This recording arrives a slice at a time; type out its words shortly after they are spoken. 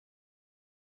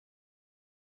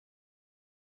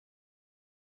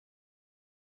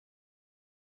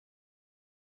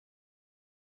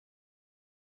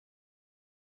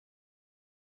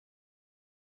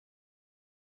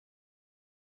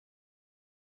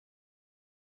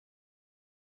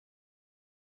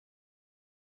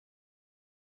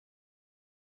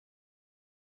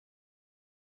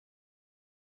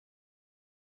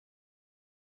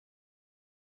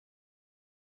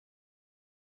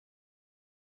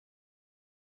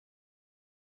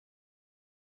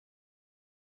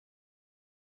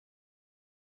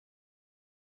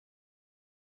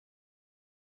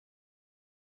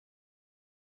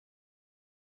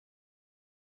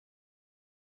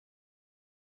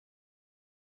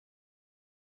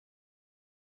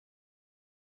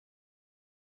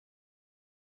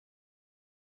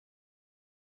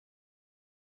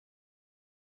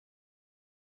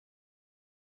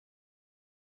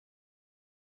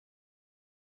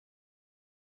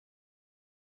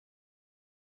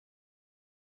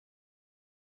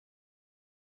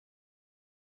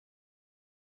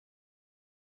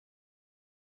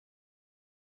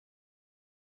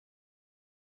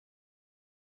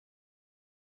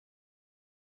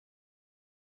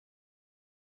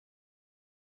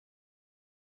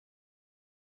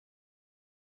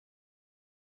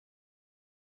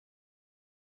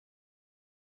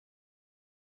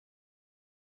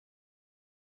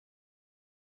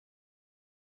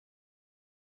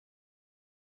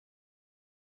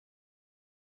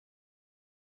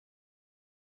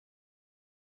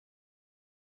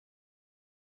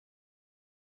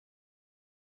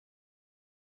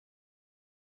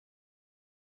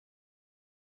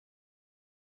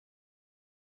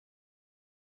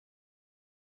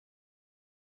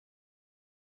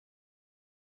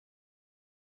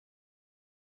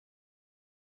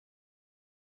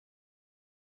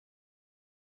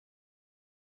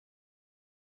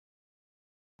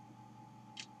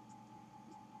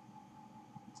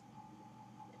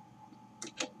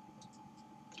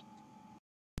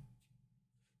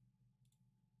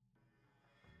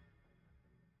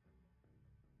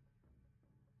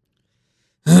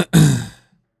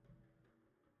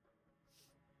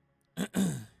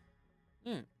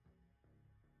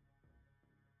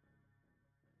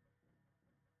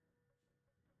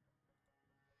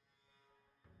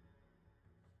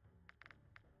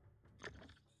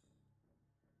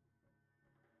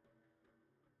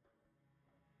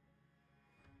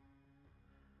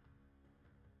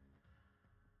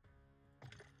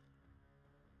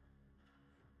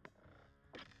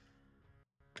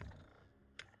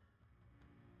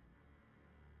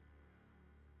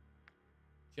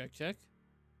Check, check.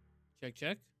 Check,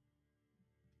 check.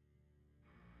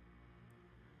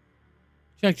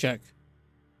 Check, check.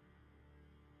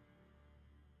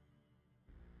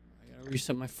 I gotta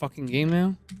reset my fucking game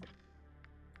now.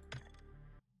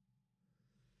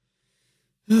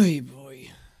 Hey, boy.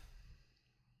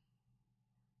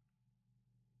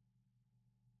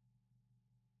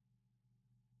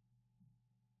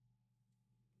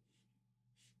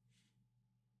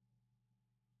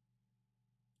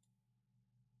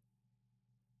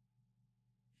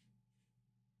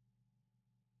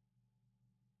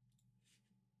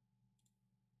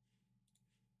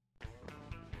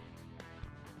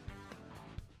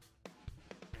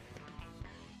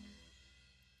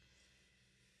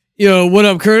 Yo, what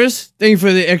up, Curtis? Thank you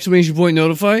for the exclamation point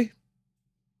notify.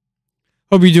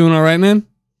 Hope you're doing all right, man.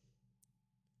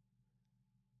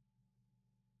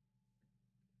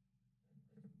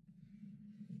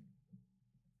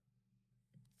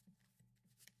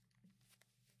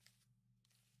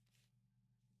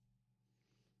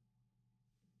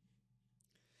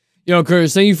 Yo,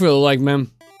 Curtis, thank you for the like, man.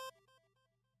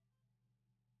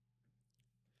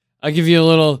 I'll give you a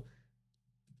little...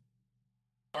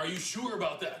 Are you sure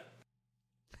about that?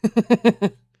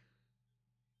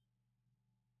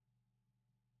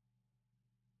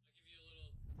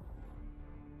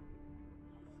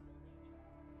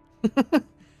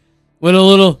 With a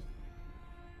little...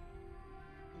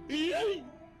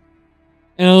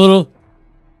 And a little...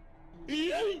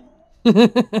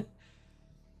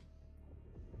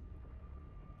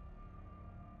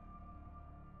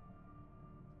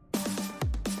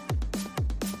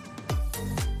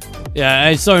 Yeah,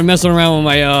 I started messing around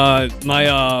with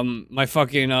my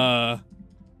fucking what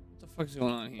the fuck is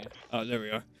going on here? Oh, there we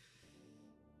are.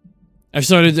 I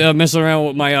started messing around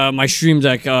with my stream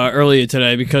deck earlier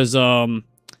today because what's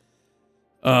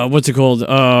it called?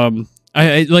 I'm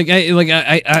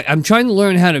trying to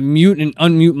learn how to mute and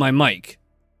unmute my mic.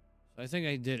 I think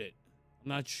I did it. I'm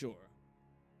not sure.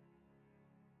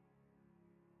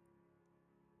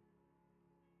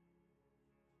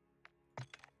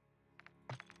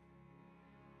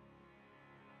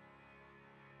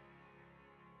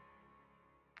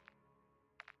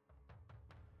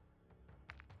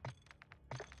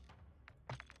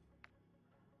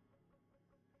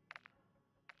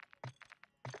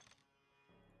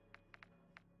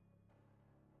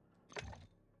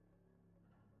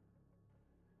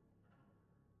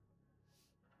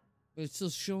 But it's still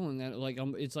showing that like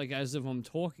it's like as if I'm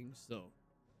talking still.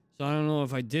 So I don't know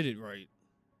if I did it right.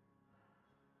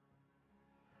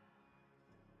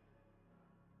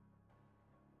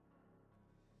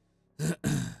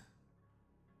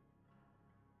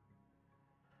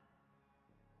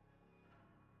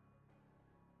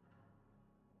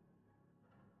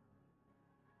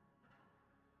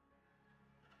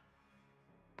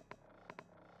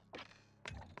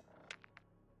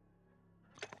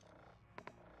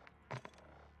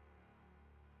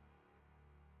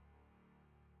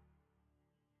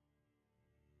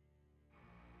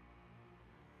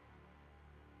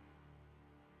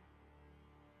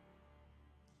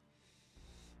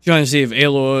 Trying to see if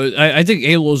Alo... I think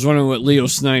Alo's running with Leo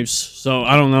Snipes, so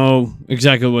I don't know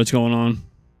exactly what's going on.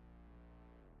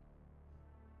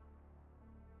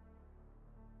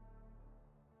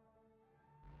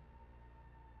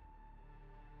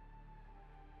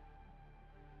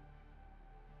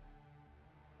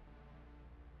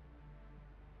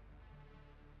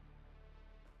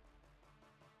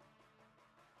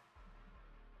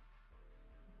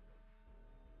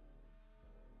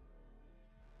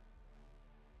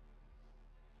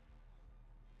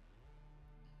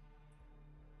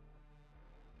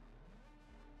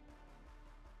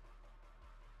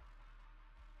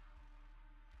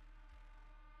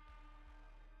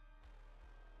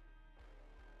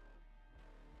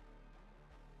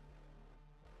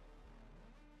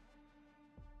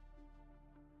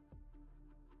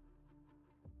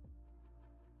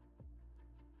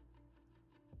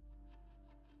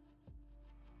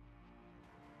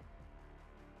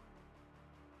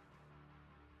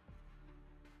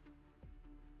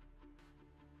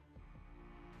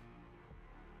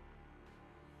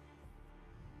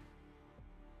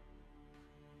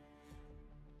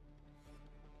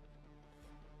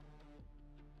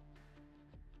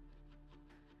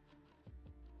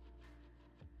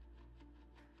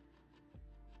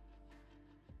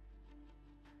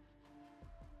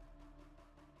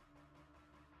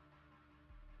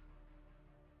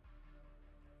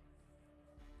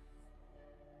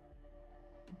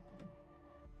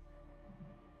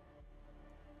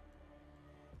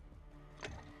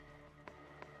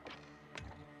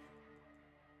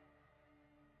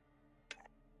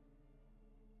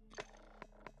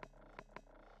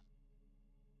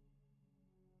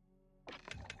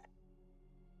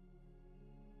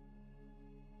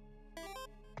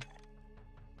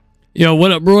 Yo,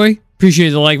 what up, Roy? Appreciate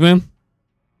the like, man.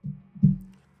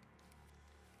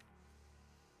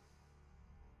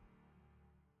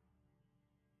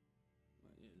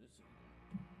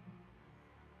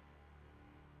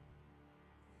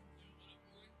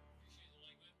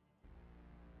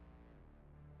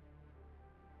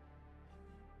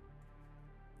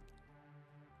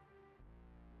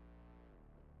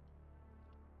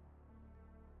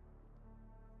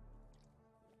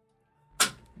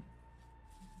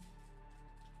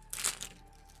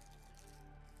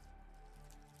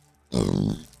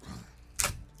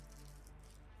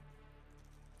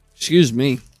 Excuse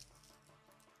me.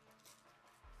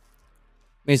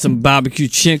 Made some barbecue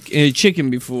chicken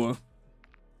before.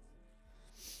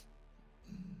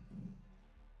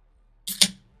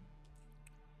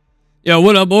 Yo,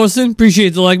 what up, Austin?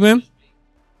 Appreciate the like, man.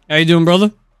 How you doing,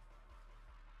 brother?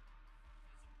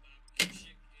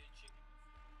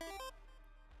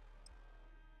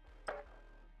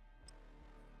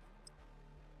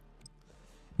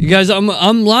 You guys, I'm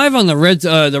live on the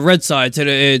red side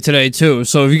today too.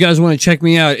 So if you guys want to check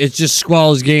me out, it's just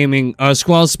Squalls Gaming,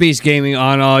 Squalls Space Gaming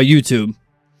on YouTube.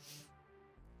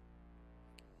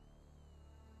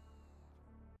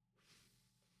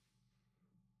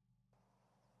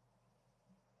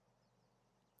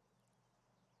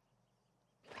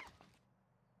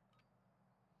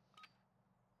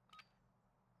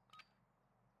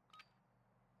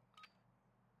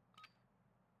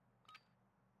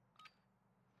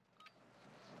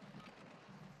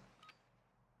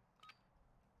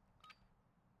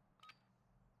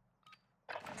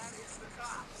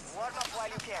 Warm up while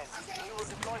you can. You will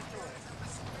deploy soon.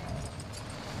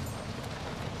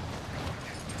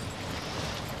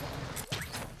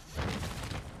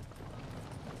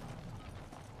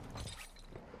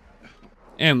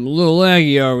 Damn, a little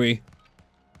laggy, are we?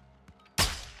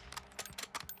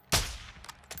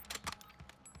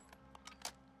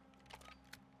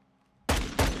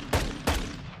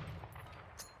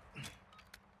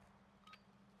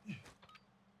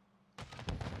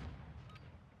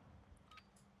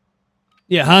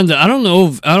 Yeah, Honda. I don't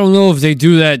know if they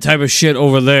do that type of shit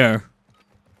over there.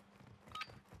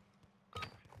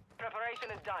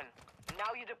 Preparation is done.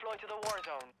 Now you deploy to the war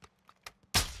zone.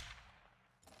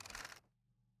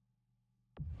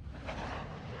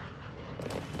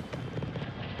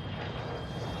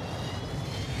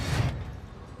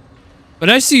 But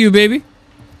I see you, baby.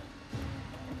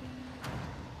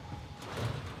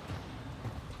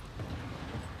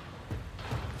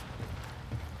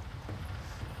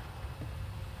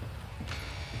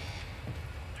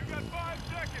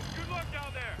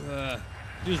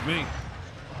 Excuse me.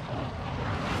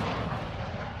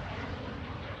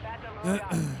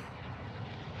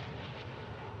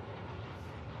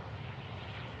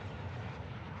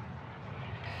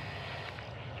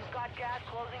 You've got gas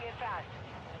closing in fast.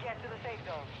 Get to the safe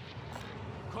zone.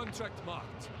 Contract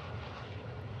marked.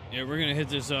 Yeah, we're gonna hit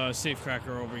this safe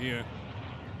cracker over here.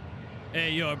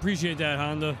 Hey, yo, appreciate that,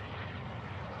 Honda.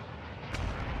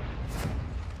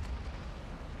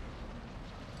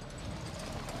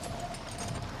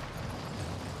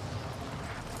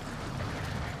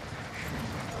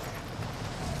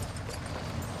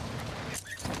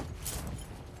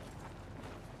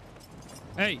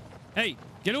 Hey,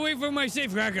 get away from my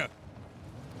safecracker!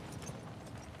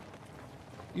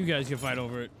 You guys can fight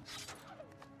over it.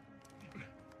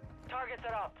 Target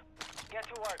set up. Get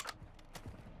to work.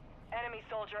 Enemy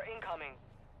soldier incoming.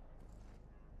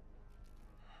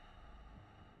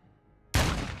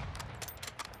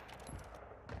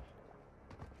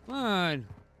 Come on.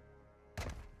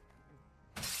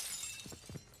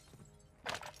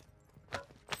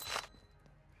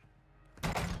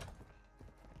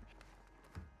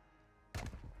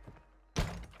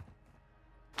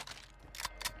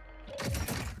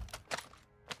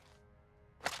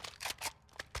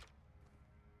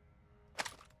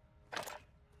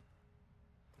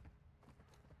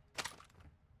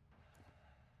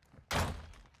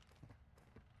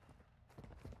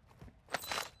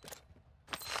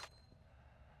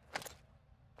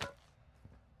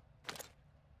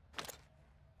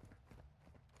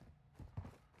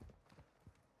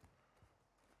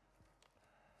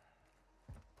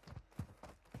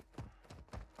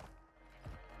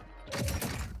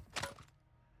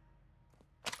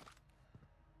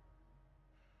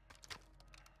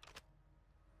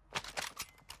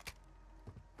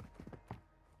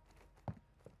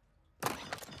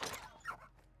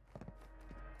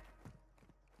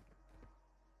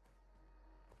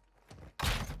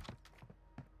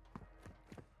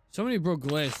 Somebody broke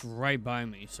glass right by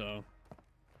me, so.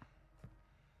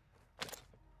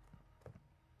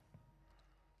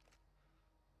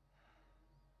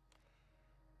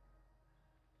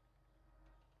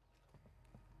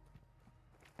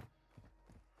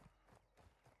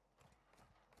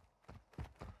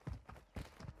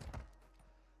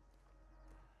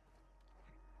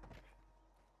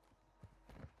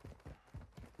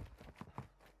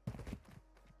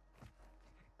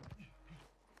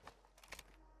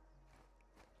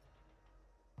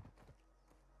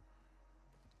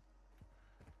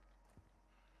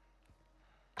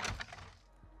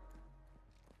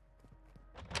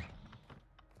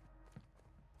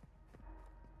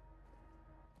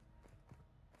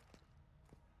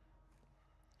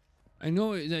 I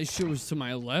know that shit was to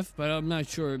my left, but I'm not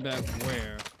sure about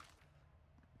where.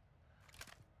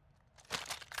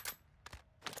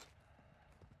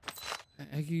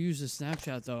 I could use the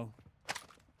snapshot though.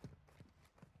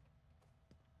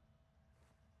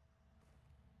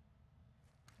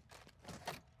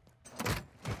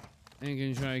 I ain't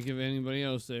gonna try to give anybody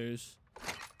else theirs.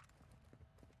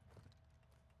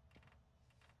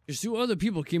 There's 2 other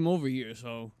people came over here,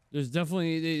 so there's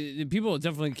definitely the people are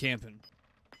definitely camping.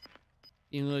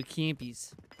 You know, little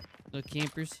campies, little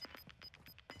campers.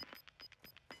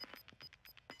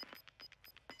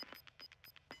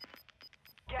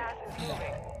 Gas is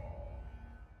moving.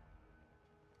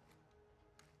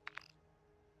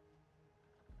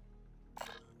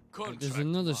 There's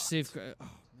another safe. Oh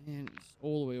man, it's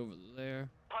all the way over there.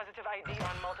 Positive ID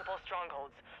on multiple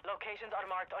strongholds. Locations are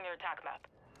marked on your attack map.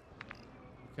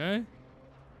 Okay.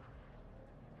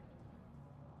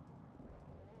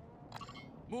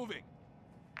 Moving.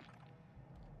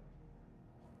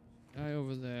 Guy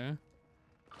over there.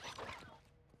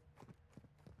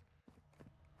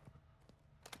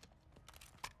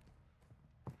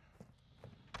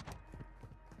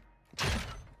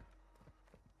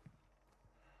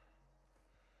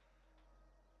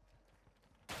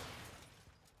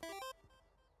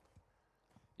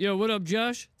 Yo, what up,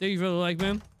 Josh? Thank you for the like,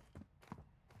 man.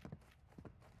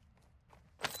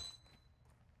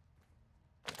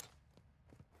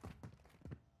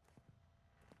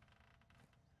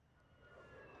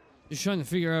 Just trying to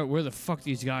figure out where the fuck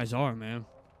these guys are, man.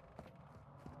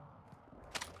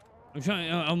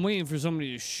 I'm waiting for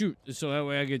somebody to shoot so that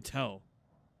way I could tell.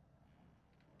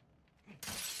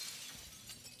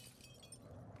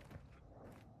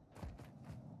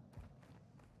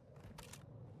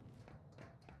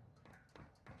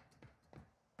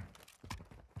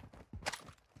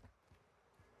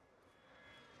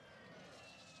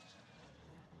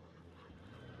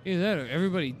 Either that or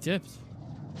everybody dipped.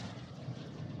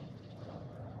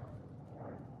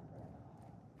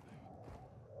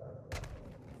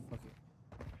 Fuck it.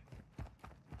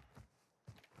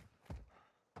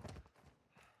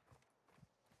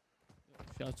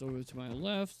 Shots over to my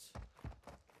left.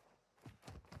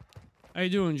 How you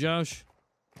doing, Josh?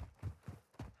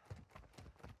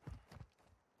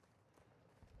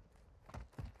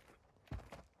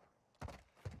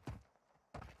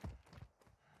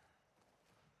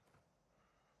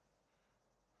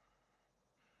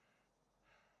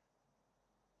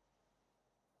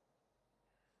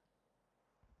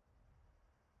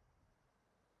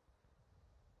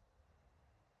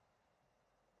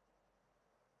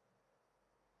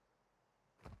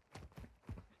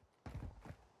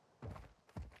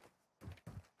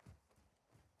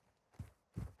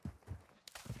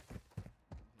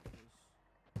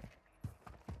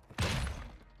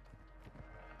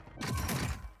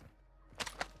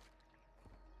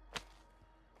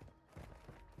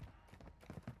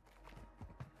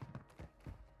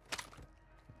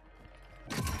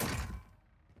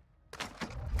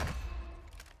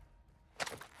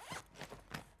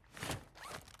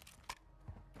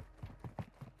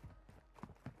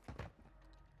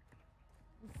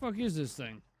 What the fuck is this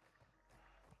thing?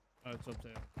 Oh, it's up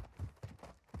there.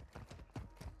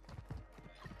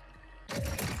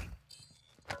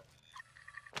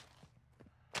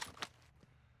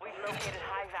 We've located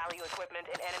high-value equipment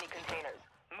in enemy containers.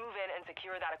 Move in and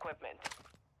secure that equipment.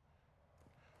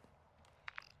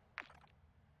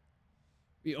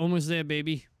 We almost there,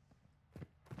 baby.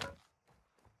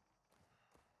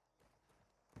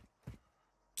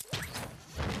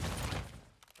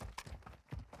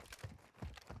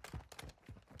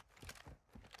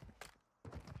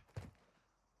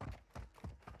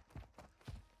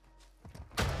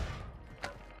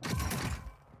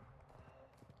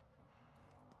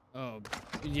 Oh,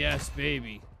 yes,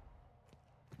 baby.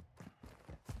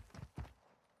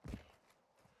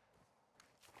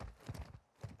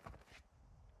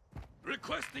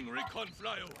 Requesting recon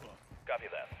flyover. Copy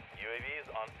that. UAV is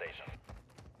on station.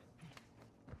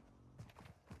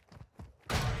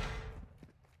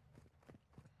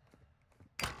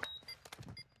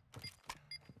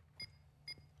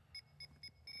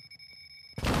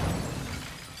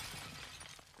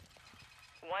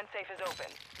 One safe is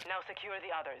open. Now secure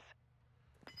the others.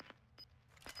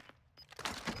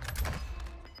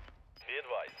 Be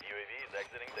advised, UAV is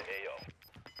exiting the AO.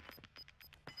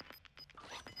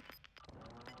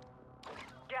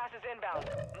 Gas is inbound.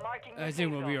 Marking the I think safe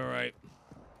we'll be zone. alright.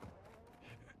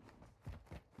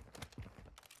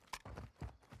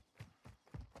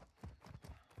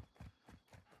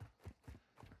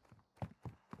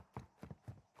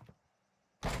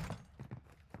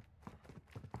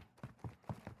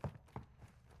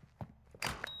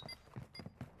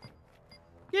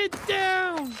 Get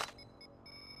down!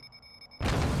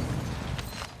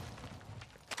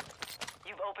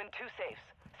 You've opened 2 safes.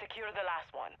 Secure the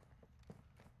last one.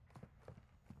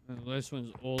 And the last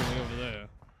one's all the way over there.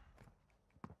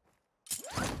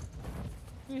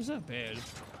 It's not bad.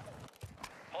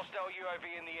 Hostile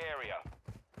UAV in the area.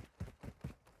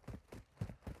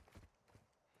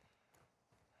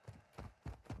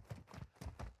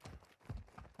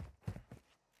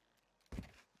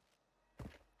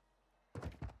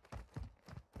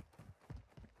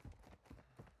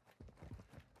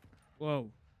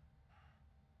 Whoa.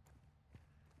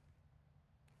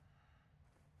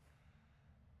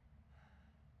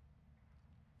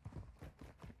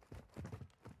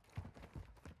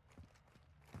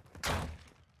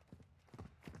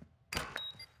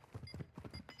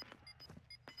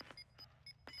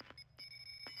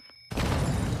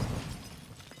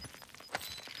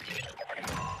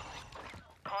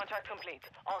 Contract complete.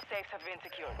 All safes have been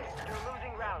secured. You're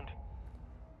losing round.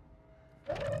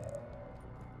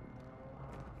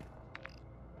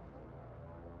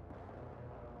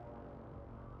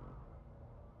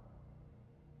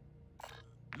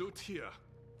 Loot here.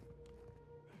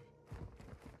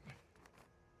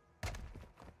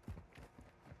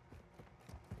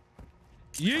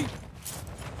 Yeet!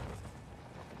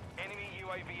 Enemy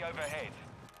UAV overhead.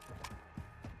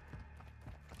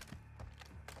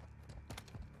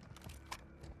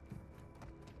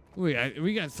 Wait,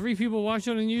 we got 3 people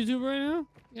watching on YouTube right now?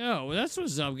 Yo, well, that's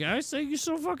what's up, guys. Thank you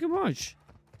so fucking much.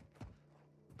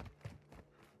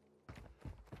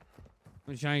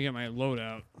 I'm trying to get my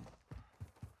loadout.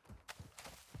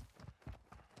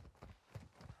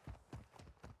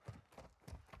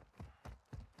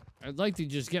 I'd like to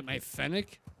just get my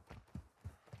Fennec.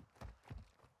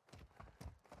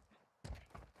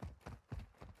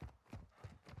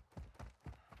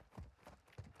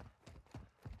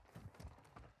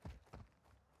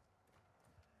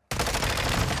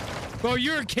 Bro,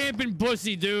 you're a camping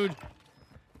pussy, dude.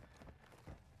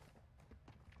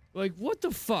 Like, what the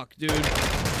fuck, dude?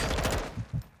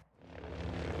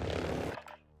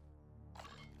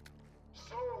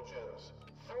 Soldiers,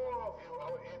 4 of you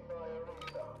are in my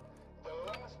arena. The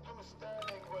last 2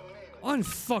 standing will leave.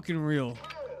 Unfucking real.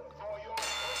 For your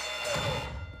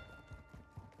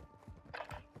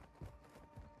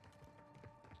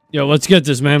Yo, let's get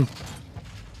this, man.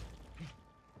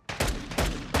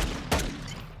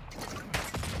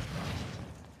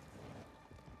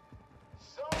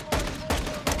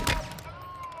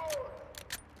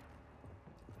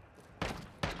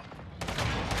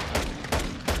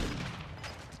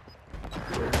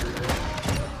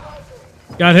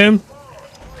 Got him.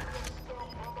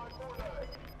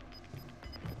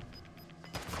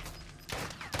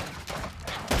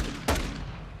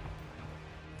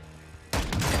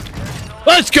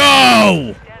 Let's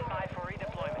go! Stand by for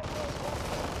redeployment.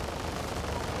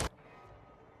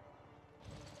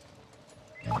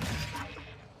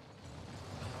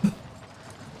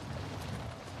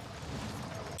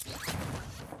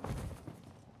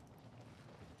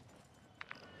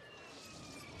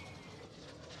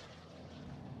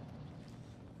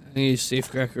 I need a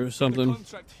safecracker or something.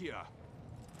 Contract here.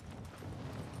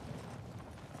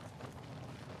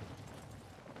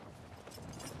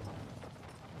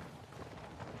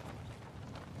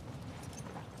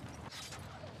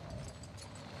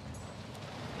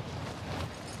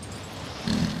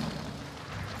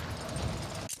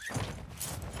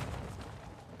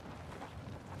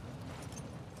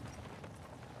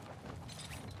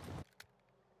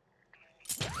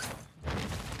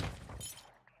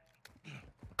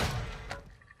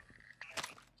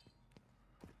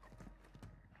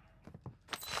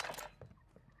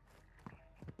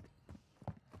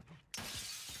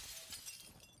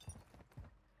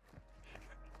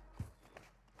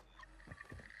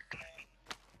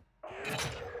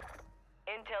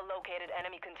 Intel located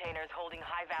enemy containers holding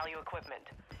high-value equipment.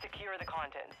 Secure the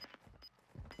contents.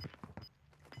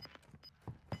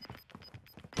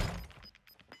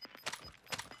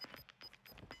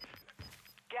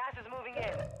 Gas is moving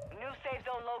in. New safe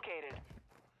zone located.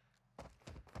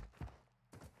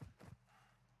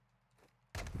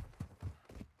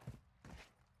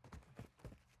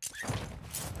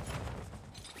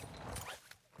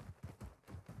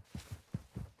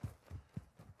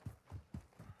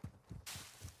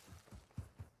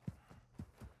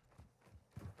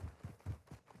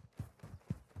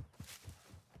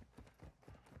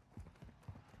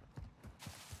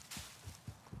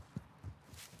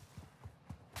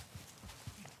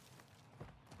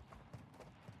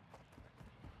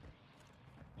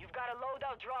 You've got a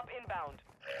loadout drop inbound.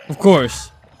 Of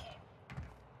course.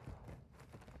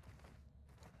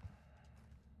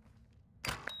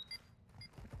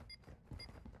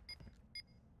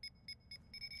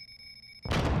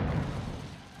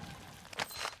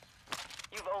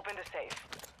 Open the safe.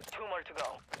 2 more to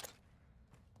go.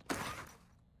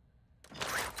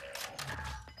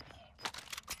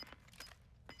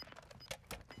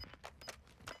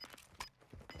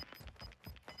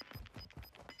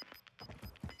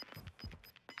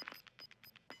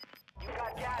 You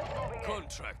got gas moving in.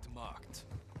 Contract marked.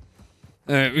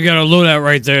 Alright, we got a loadout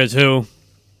right there, too.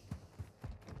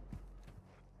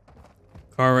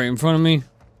 Car right in front of me.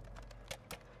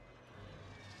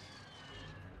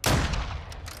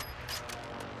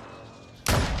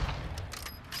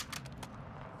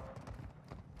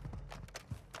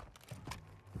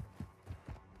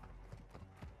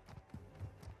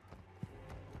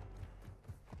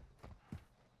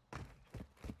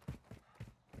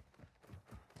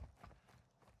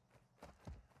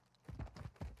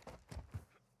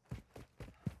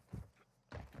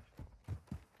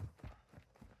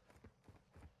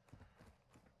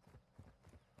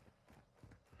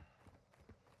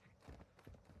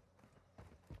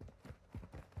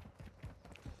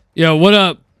 Yo, what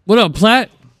up? What up,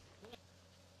 Platt?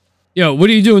 Yo, what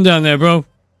are you doing down there, bro?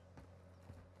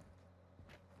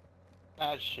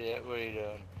 Ah, shit. What are you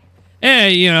doing?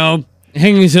 Hey, you know,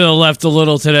 hanging to the left a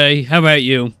little today. How about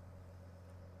you?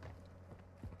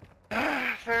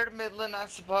 Fair to Midland, I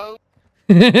suppose.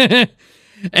 Hey,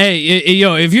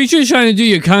 yo, if you're just trying to do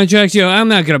your contracts, yo, I'm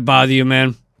not gonna bother you,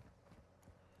 man.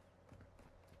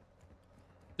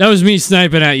 That was me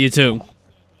sniping at you, too.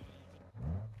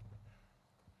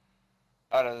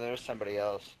 Oh, no, there's somebody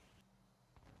else.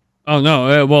 Oh,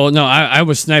 no, well, no, I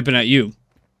was sniping at you.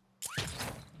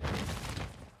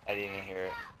 I didn't hear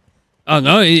it. Oh,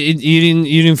 no, you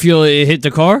didn't feel it hit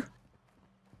the car?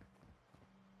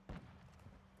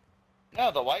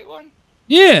 No, the white one?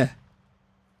 Yeah.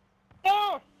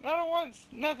 No, not once.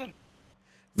 Nothing.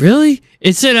 Really?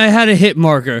 It said I had a hit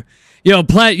marker. Yo,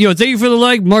 Platt, yo, thank you for the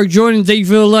like. Mark Jordan, thank you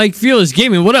for the like. Fearless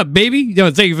Gaming, what up, baby?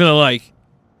 Yo, thank you for the like.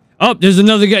 Oh, there's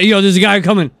another guy. Yo, there's a guy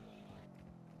coming.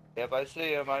 Yep, I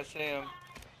see him. I see him.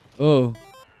 Oh,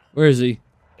 where is he?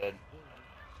 Dead.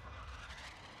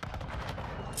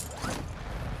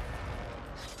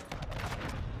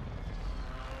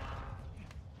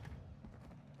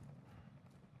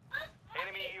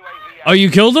 Enemy UAV Oh, you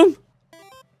killed him?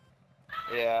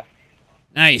 Yeah.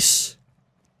 Nice.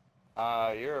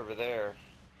 You're over there.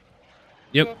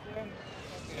 Yep.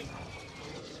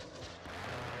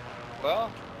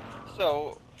 Well,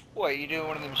 so, what, you doing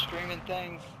one of them streaming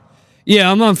things?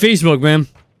 Yeah, I'm on Facebook, man. Is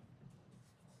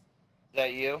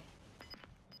that you?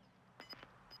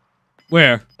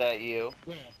 Where? Is that you?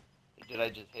 Did I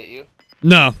just hit you?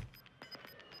 No.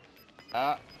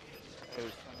 There's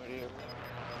somebody over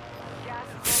there. Gas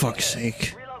is moving Fuck's in.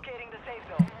 sake. Relocating the safe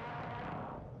zone.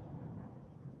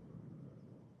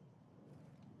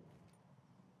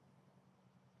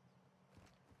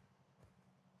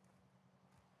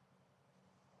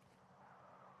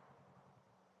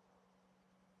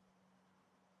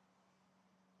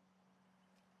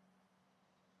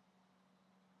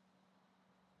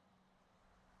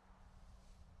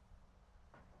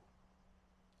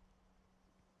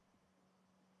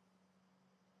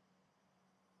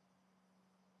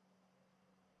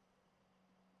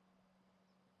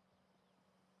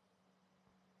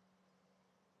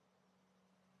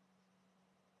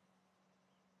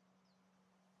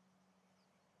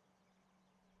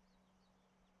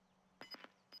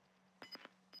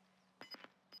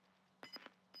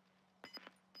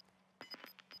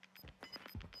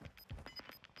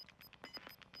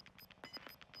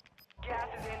 Gas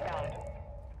is inbound.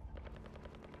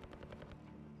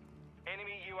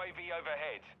 Enemy UAV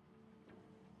overhead.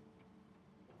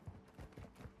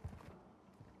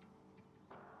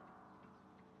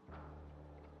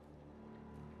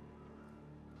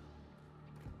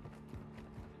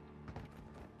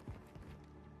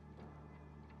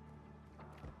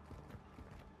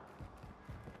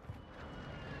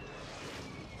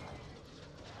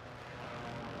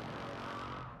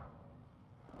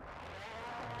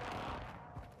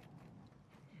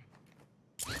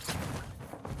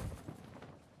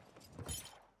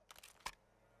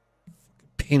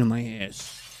 Pain in my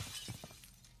ass.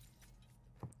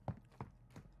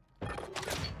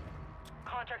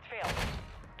 Contract failed.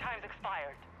 Time's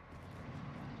expired.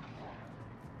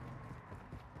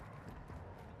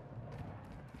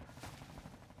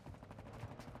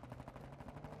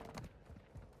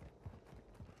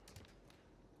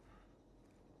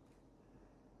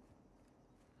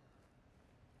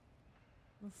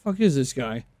 Who the fuck is this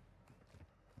guy?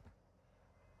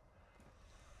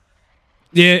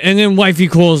 Yeah, and then wifey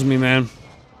calls me, man.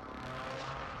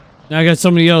 Now I got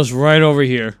somebody else right over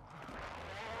here.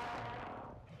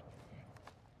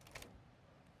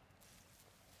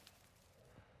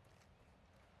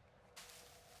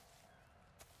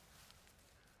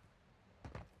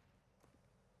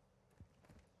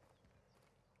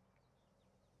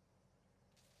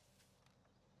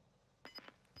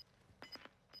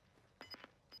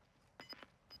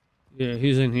 Yeah,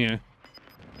 he's in here.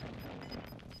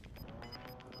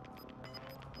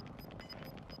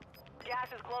 Gas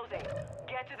is closing.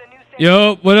 Get to the new safe.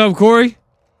 Yo, what up, Corey?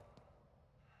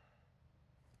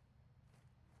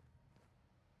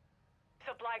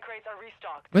 Supply crates are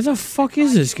restocked. Where the fuck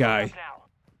is this guy? Now.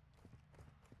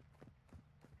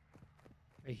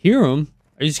 I hear him.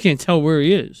 I just can't tell where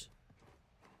he is.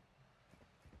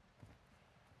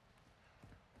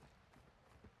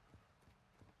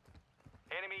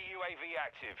 Enemy UAV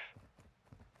active.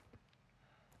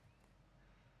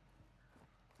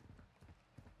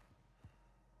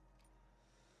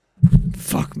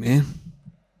 Fuck, man.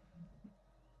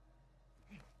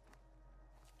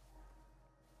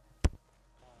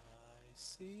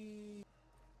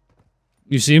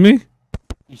 You see me?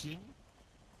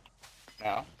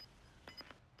 No.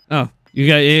 Oh, you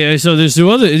got. Yeah, so there's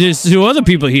two other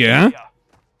people here, huh?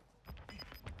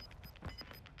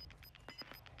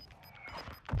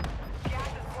 Gas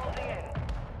is closing in.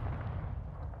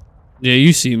 Yeah,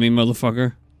 you see me,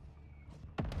 motherfucker.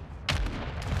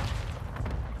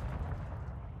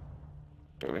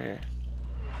 Over here.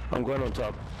 I'm going on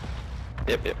top.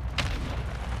 Yep, yep.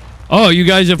 Oh, you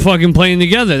guys are fucking playing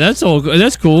together. That's all.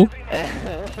 That's cool.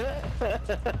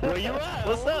 Where you at?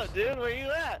 What's up, dude? Where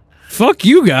you at? Fuck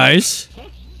you guys.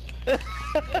 There's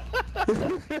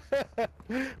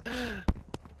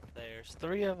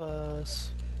 3 of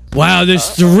us. Wow, there's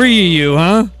 3 of you,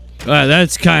 huh? Wow,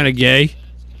 that's kind of gay.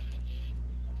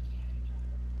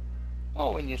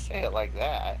 Oh, when you say it like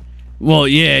that. Well,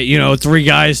 yeah, you know, 3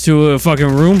 guys to a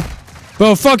fucking room.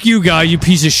 Well, fuck you, guy, you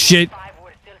piece of shit. 5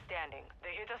 were still standing.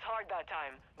 They hit us hard that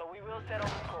time, but we will settle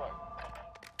the score.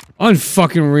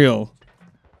 Unfucking real.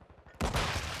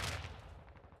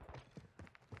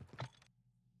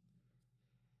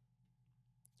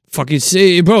 Fucking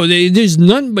say, bro, there's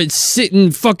nothing but sitting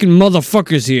fucking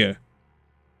motherfuckers here.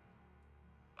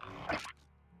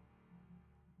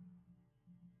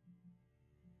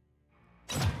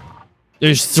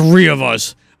 There's 3 of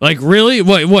us. Like, really?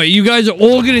 What? You guys are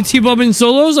all gonna team up in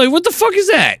solos? Like, what the fuck is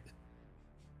that?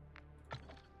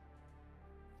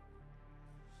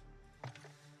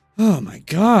 Oh my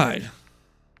god.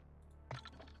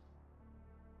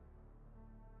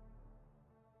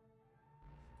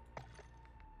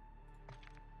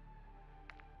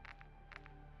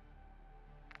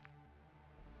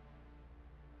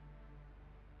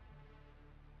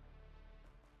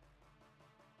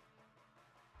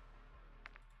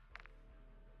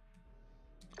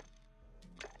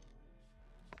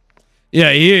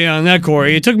 Yeah, on that,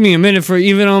 Corey. It took me a minute for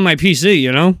even on my PC,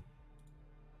 you know?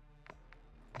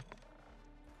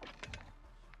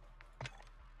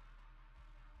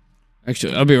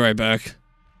 Actually, I'll be right back.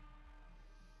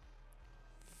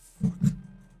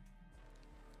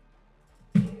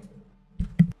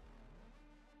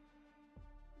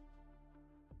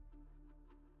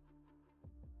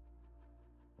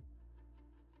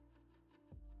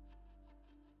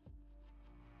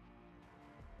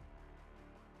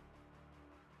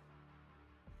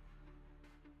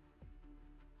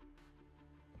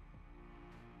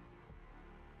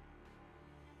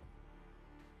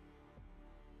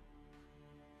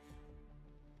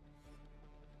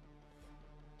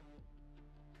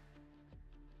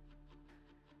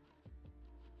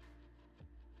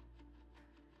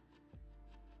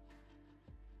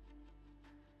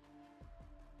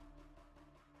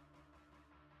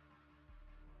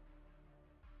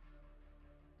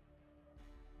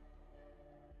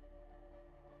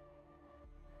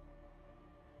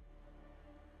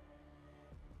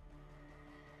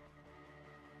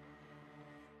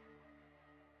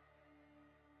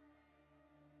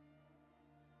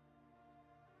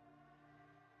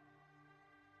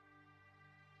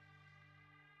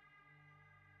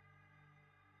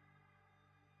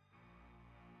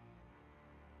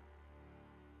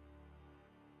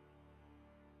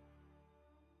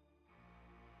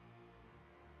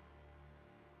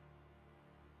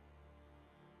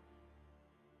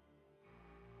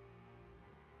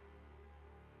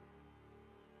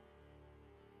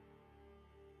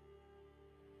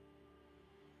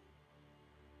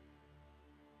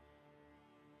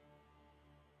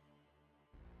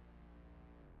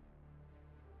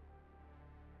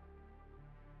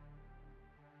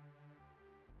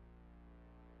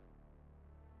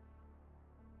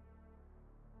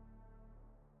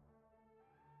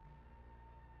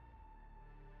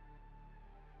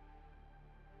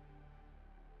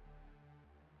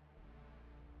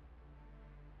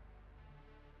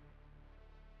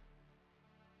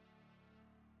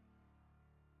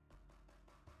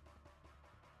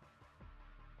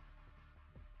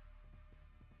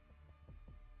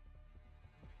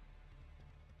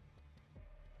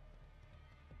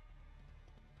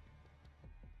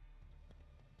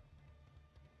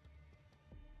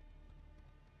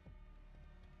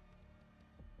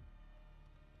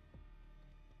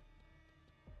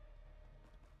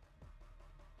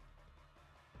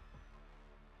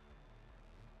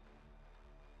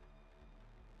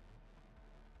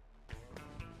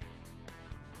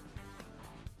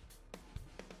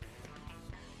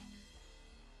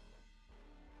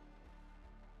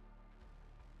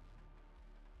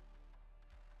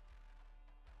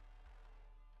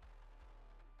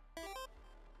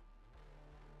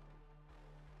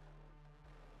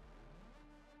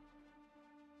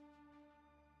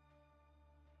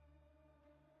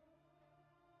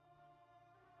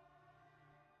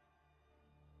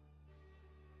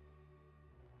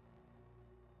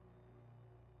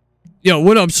 Yo,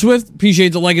 what up, Swift? Appreciate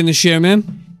the like and the share,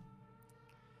 man.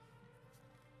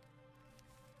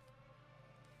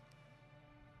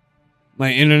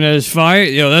 My internet is fire.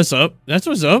 Yo, that's up. That's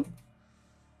what's up.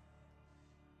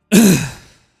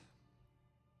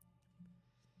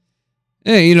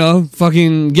 Hey, you know,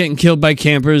 fucking getting killed by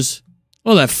campers.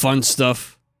 All that fun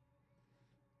stuff.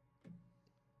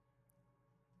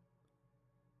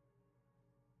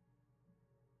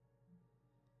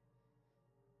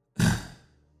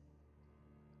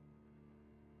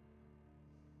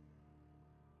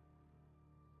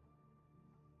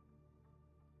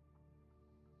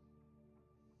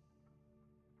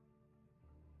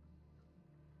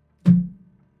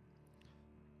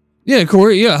 Yeah,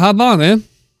 Corey. Yeah, hop on, man.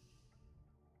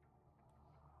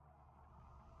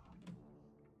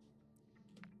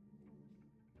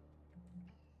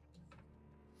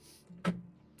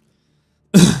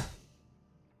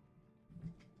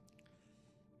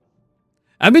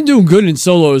 I've been doing good in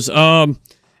solos. Alo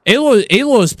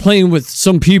is playing with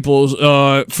some people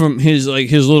from his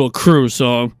little crew,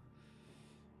 so I'm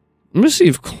gonna see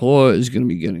if Claw is gonna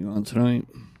be getting on tonight.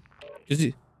 Is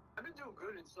he? I've been doing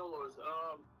good in solos.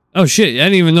 Oh shit, I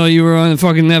didn't even know you were on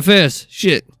fucking that fast.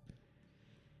 Shit.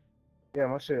 Yeah,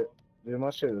 my shit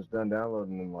was done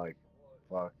downloading in like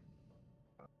fuck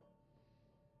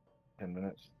 10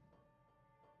 minutes.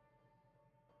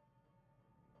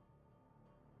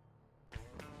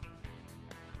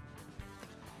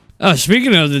 Oh,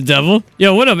 speaking of the devil.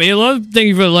 Yo, what up, Alo? Thank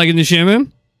you for liking the share,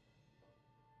 man.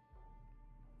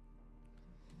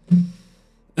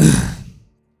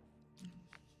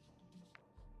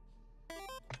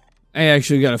 I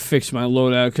actually gotta fix my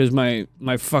loadout because my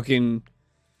fucking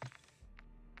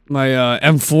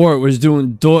M4 was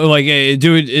doing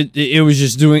it was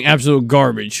just doing absolute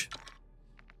garbage.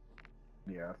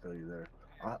 Yeah, I feel you there.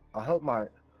 I hope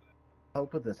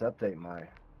with this update my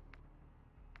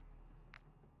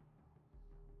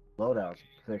loadouts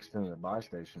fixed in the buy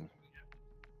station.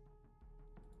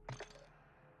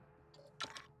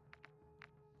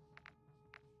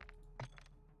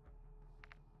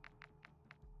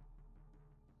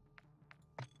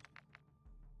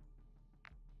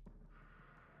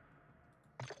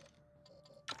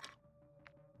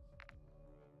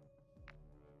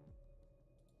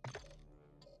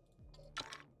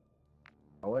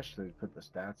 I wish they'd put the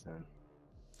stats in.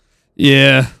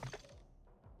 Yeah.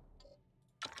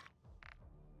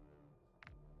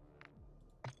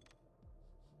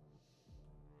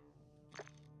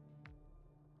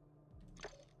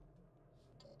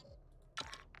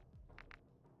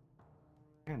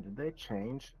 Man, did they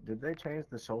change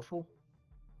the social?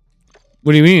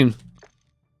 What do you mean?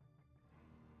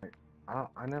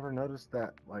 I never noticed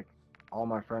that, like, all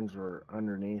my friends were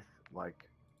underneath, like,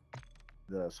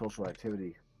 the social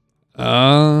activity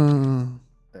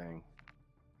thing.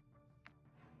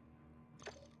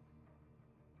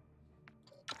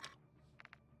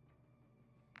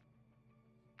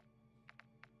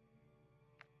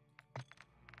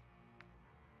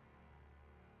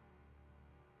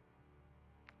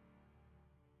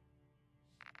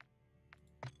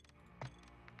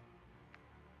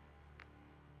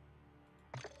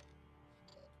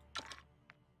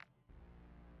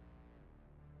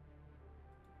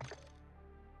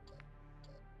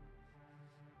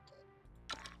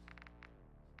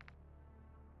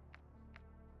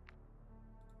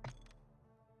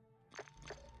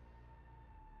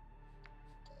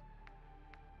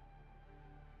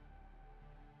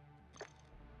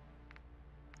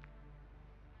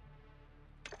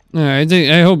 Alright,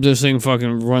 I hope this thing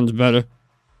fucking runs better.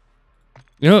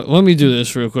 You know, let me do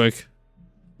this real quick.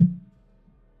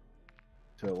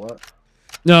 So what?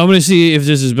 No, I'm gonna see if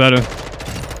this is better.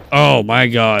 Oh my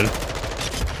god.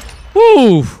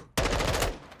 Woo!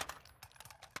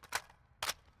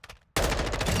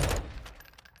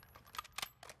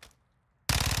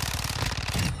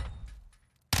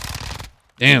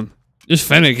 Damn. This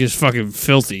Fennec is fucking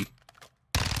filthy.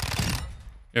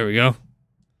 There we go.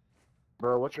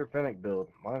 Bro, what's your Fennec build?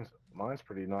 Mine's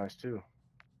pretty nice too.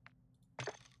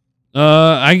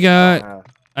 I got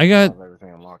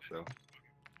everything unlocked though.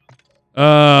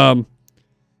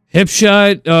 hip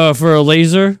shot for a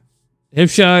laser. Hip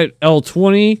shot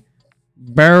L20.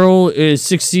 Barrel is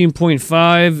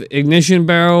 16.5. Ignition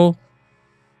barrel.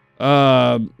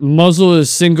 Muzzle is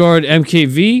Singard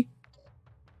MKV.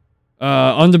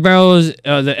 Underbarrel is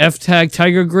the F-Tag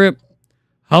Tiger Grip.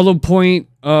 Hollow point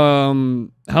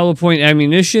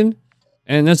ammunition,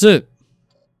 and that's it.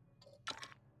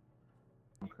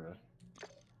 Okay.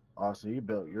 Oh, so you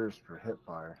built yours for hip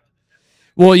fire.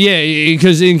 Well, yeah,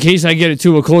 because in case I get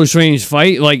into a close range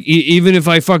fight, like even if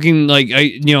I fucking like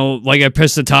I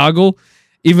press the toggle,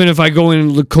 even if I go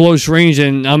in close range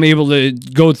and I'm able to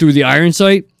go through the iron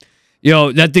sight,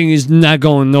 that thing is not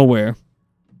going nowhere.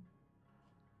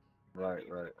 Right.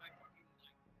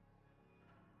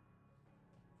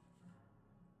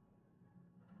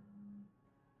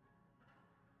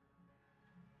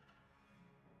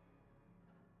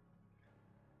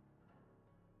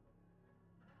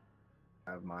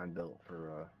 I have mine built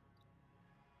for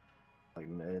like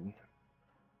mid.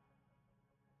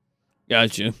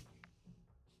 Gotcha.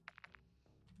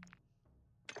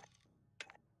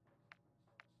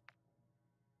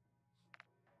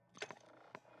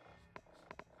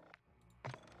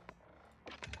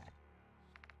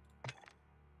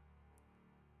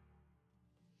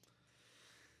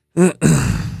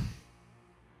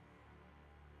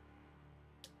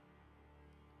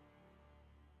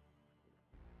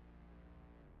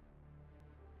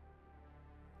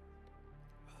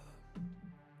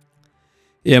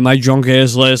 Yeah, my drunk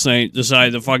ass last night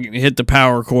decided to fucking hit the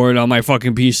power cord on my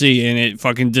fucking PC and it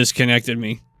fucking disconnected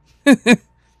me.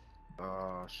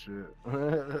 Oh shit.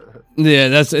 Yeah,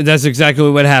 that's exactly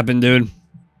what happened, dude.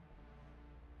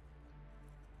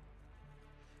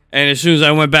 And as soon as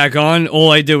I went back on,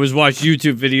 all I did was watch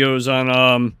YouTube videos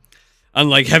on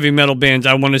like heavy metal bands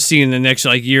I want to see in the next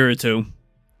like year or two.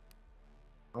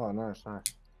 Oh, nice.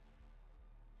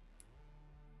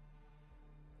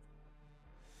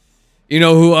 You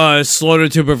know who Slaughter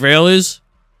to Prevail is?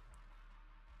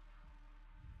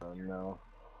 No,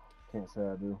 can't say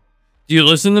I do. Do you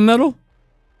listen to metal?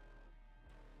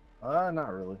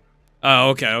 Not really. Oh,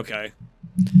 okay.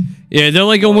 Yeah, they're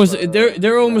like almost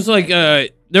they're almost like a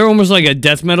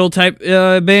death metal type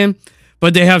band,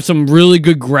 but they have some really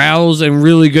good growls and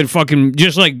really good fucking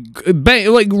just like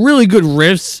really good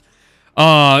riffs,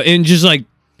 and just like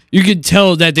you could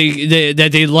tell that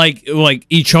they like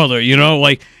each other,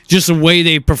 like just the way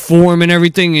they perform and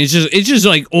everything is it's just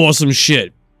like awesome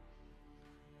shit.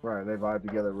 Right, they vibe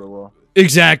together real well.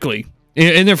 Exactly,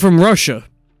 and they're from Russia.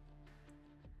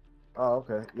 Oh,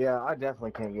 okay. Yeah, I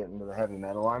definitely can't get into the heavy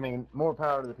metal. I mean, more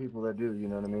power to the people that do. You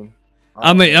know what I mean?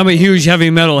 I'm a huge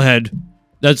heavy metal head.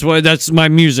 That's my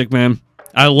music, man.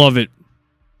 I love it.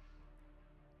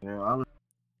 Yeah, I listen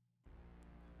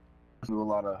to a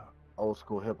lot of old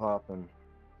school hip hop and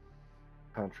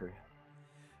country.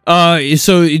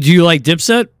 So do you like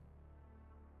Dipset?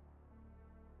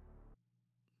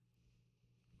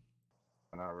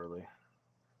 Not really.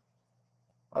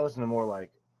 I listen to more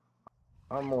like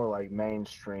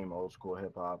mainstream old school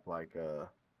hip hop, like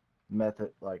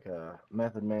Method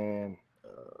Man,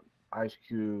 Ice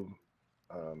Cube,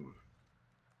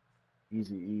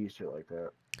 Eazy-E, shit like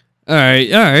that. All right.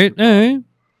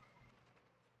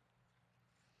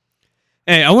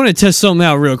 Hey, I want to test something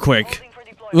out real quick.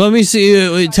 Let me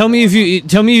see. Tell me if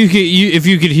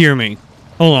you could hear me.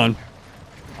 Hold on.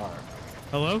 All right.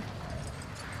 Hello?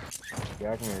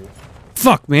 Yeah, I can hear you.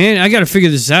 Fuck, man. I gotta figure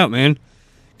this out, man.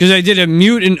 Because I did a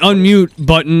mute and unmute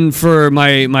button for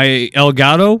my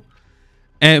Elgato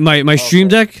and my Stream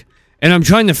Deck, and I'm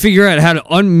trying to figure out how to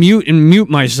unmute and mute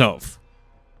myself.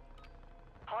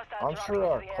 I'm sure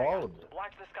our call would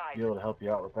be able to help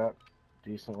you out with that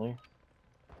decently.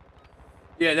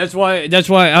 Yeah, that's why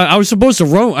I was supposed to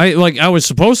run. I was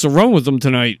supposed to run with them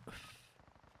tonight.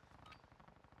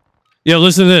 Yeah,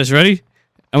 listen to this. Ready?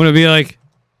 I'm gonna be like,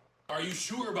 "Are you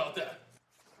sure about that?"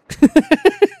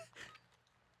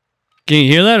 Can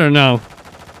you hear that or no?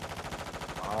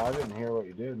 I didn't hear what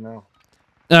you did. No.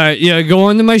 All right, yeah, go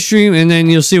on to my stream and then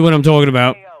you'll see what I'm talking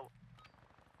about.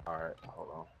 All right, hold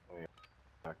on. Let me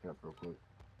back up real quick.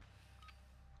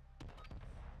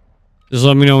 Just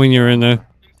let me know when you're in there.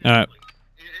 All right.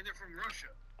 And they're from Russia.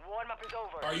 Warm-up is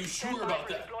over. Are you sure about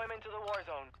that? Deployment to the war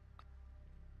zone.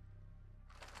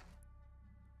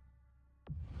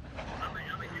 I'm a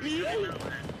huge heavy metal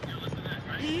fan. You listen to this,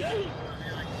 right?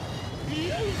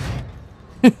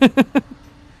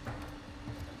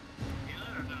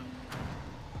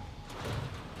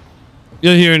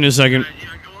 You'll hear in a second.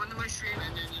 Yeah, go onto my stream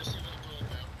and then you'll see what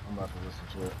I'm talking about. I'm about to listen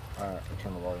to it. All right, I'll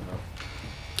turn the volume up.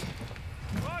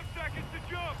 5 seconds to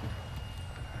jump.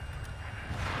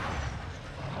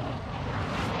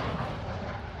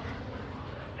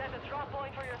 Set a drop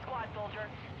point for your squad, soldier.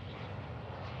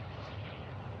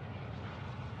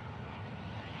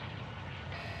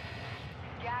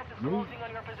 Gas is closing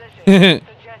on your position.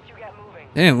 Suggest you get moving.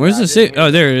 Damn, where's the sit? Oh,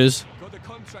 there it is. Got the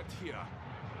contract here.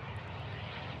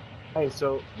 Hey,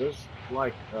 so there's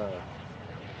like,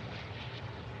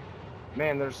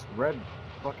 man, there's red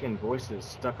fucking voices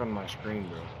stuck on my screen,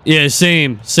 bro. Yeah,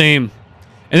 same.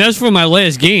 And that's for my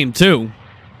last game too.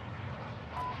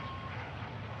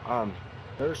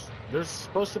 There's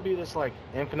supposed to be this like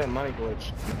infinite money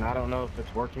glitch, and I don't know if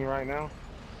it's working right now.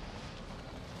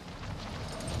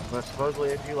 But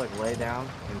supposedly, if you like lay down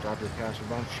and drop your cash a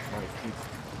bunch, like keep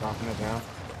dropping it down.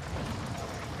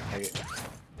 Like,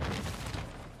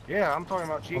 yeah, I'm talking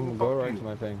about cheating. Go right to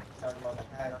my thing.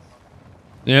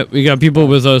 Yep, we got people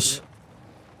with us.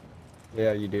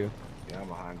 Yeah, you do. Yeah, I'm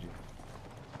behind you.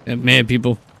 Yeah, mad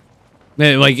people.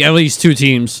 Man, like at least 2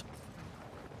 teams.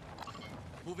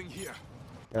 Moving here.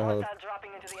 Hostiles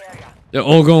dropping into the area. They're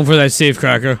all going for that safe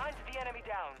cracker. Hunt the enemy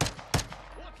down.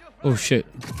 Oh shit.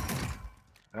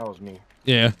 That was me.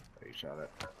 Yeah. That you shot at.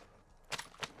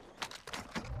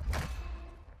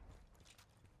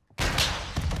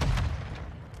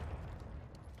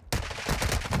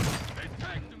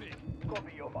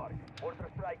 Copy your mark. Mortar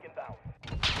strike inbound.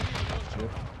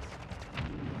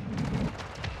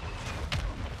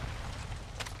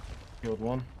 Killed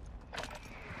one.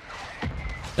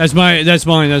 That's mine. That's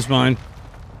mine.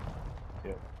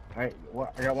 Yep. I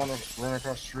got one running across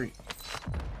the street.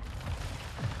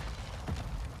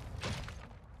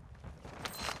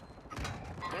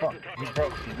 Fuck, he's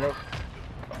broke.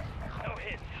 No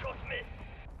hits. Shots missed.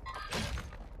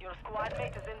 Your squad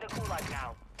mate is in the gulag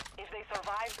now. If they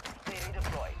survive, they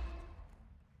redeploy.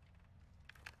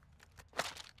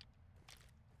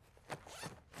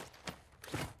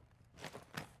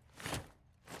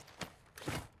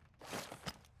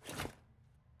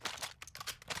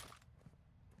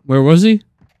 Where was he?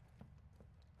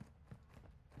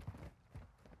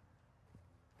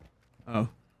 Oh.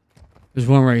 There's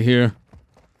one right here.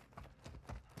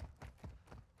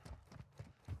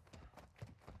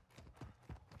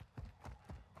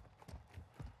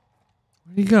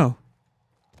 Where'd he go?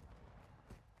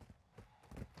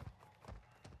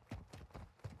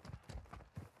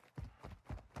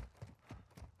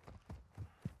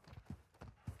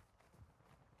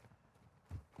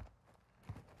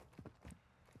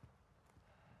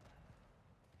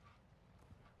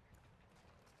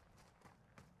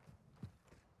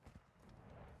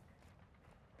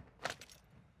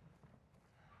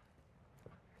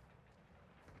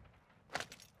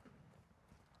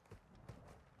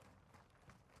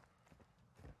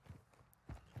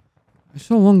 I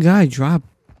saw one guy drop.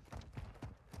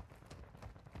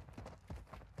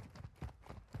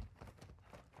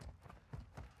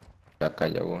 Acá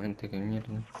ya hubo gente, que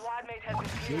mierda. Squad mate has been Do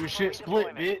cleared your for shit split,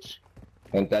 redeployment. bitch.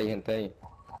 Gente ahí.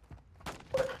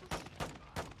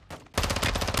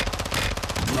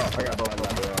 No, I got both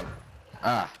of them.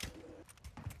 Ah.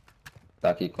 Está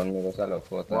aquí conmigo esa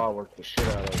locota. Wow, worked the shit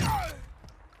out of him.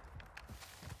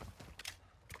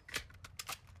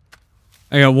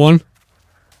 I got one.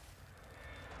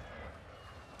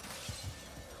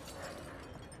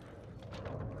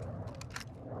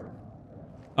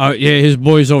 Yeah, his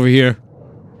boy's over here.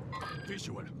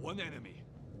 Visual. One enemy.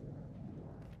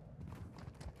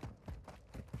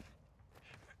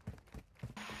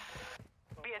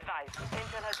 Be advised,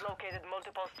 Intel has located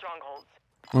multiple strongholds.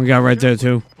 One guy right there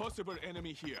too. Possible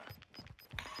enemy here.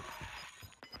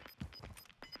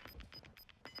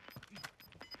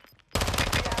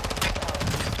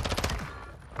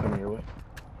 Come here, what?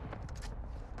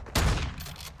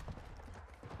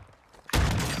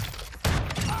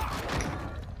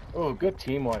 Oh, good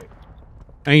team wipe.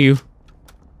 Thank you.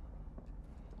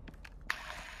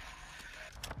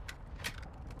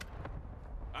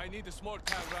 I need a small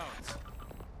can rounds.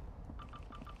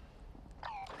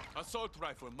 Assault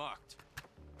rifle marked.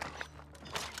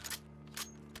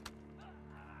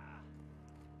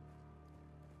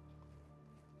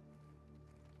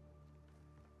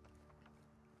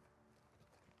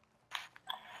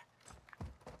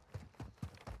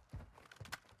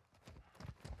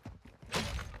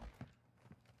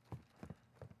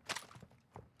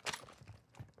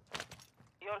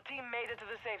 Your team made it to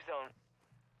the safe zone.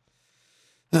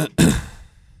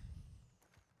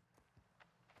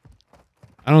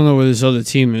 I don't know where this other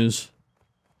team is.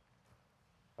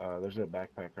 There's a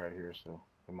backpack right here, so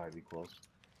it might be close.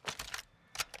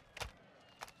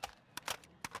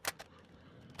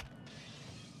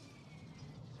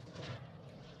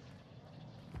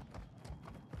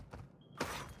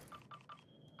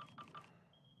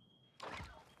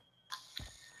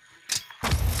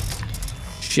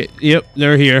 Shit. Yep,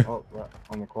 they're here. Oh, right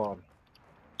on the quad.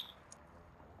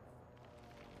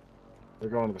 They're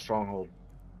going to the stronghold.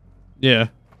 Yeah.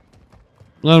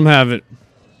 Let them have it.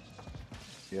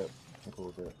 Yep, I'm cool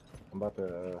with that. I'm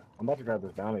about to grab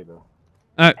this bounty though.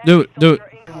 Alright, do it. Enemy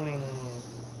soldier incoming.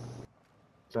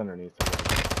 It's underneath.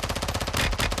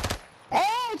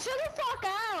 Hey, chill the fuck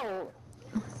out!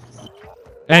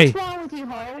 Hey. What's wrong with you,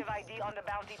 ho? Active ID on the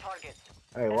bounty target.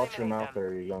 Hey, watch your Eliminate mouth them.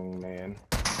 there, you young man.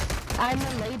 I'm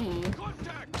a lady.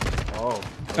 Oh,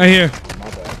 Right here. my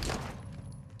bad.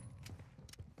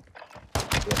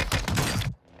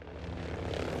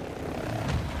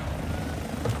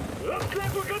 Looks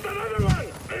like we got another one!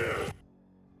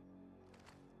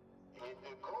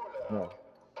 No.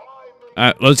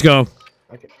 Alright, let's go.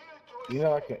 I can, you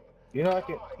know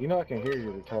I can hear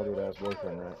your retarded ass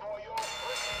boyfriend, right?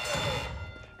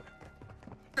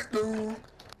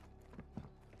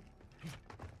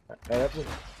 Hey,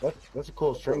 that's a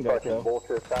cool string back though.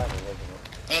 Bullshit timing, isn't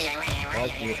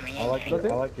it? I like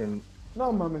your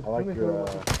No mames, I like me your Look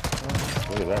at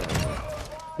that.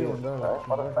 Sí,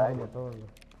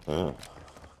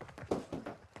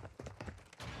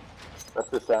 That's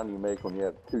the sound you make when you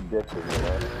have two dicks in your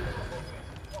head.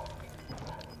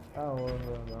 Ah,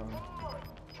 bueno.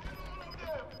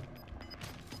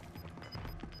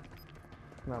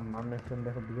 No mames,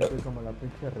 pendejo, yo soy como la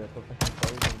pinche retota que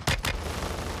estoy, güey.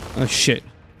 Oh shit.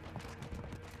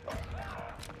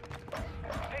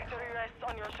 Victory rests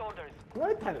on your shoulders.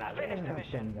 Vete a la verga,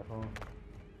 pendejo.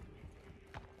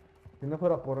 Si no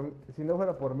fuera por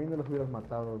mí, no los hubieras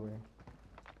matado, güey.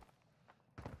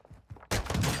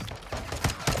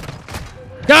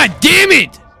 God damn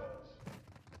it!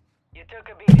 You took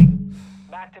a beating.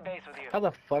 Back to base with you. How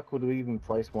the fuck would we even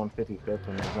place 155th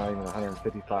when there's not even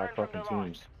 155 Learn from fucking the loss.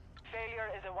 teams? Failure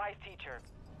is a wise teacher.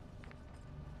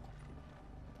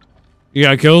 You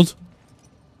got killed?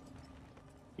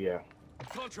 Yeah.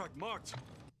 Contract marked.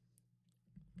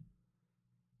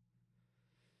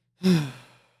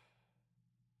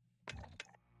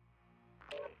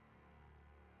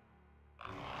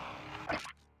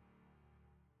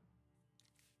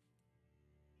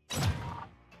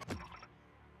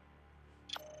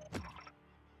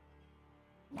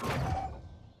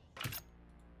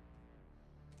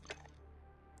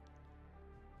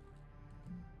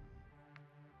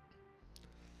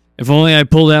 If only I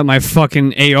pulled out my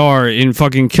fucking AR and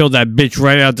fucking killed that bitch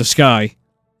right out the sky.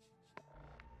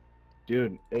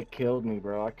 Dude, it killed me,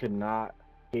 bro. I could not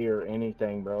hear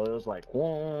anything, bro. It was like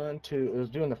 1, 2. It was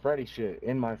doing the Freddy shit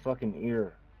in my fucking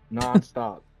ear,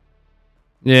 non-stop.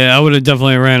 Yeah, I would have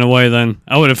definitely ran away then.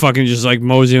 I would have fucking just like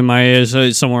moseyed my ass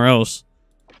somewhere else.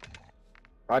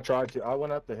 I tried to. I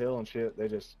went up the hill and shit. They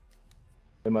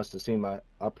must have seen my.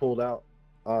 I pulled out.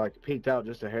 I like peeked out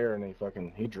just a hair, and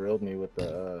he drilled me with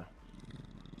the.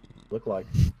 Looked like.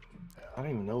 I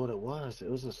don't even know what it was. It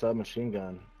was a submachine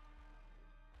gun.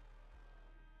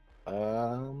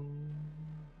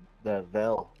 The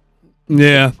Vel.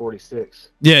 Yeah. 46.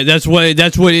 Yeah, that's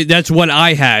what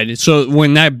I had. So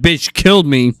when that bitch killed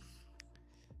me,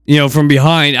 you know, from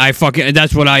behind,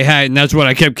 that's what I had, and that's what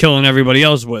I kept killing everybody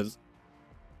else with.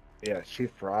 Yeah, she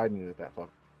fried me with that fuck.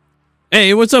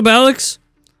 Hey, what's up, Alex?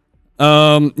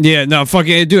 Yeah, no,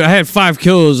 fucking, dude, I had 5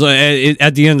 kills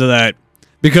at the end of that.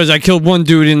 Because I killed one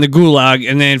dude in the gulag,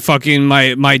 and then fucking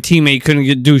my teammate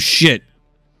couldn't do shit.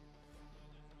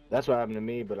 That's what happened to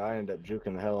me, but I ended up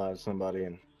juking the hell out of somebody,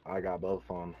 and I got both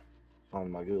on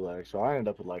my gulag. So I ended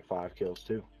up with like 5 kills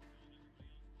too.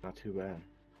 Not too bad.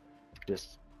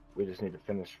 We just need to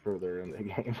finish further in the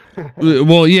game.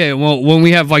 Well, yeah, well, when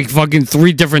we have like fucking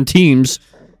 3 different teams,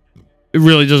 it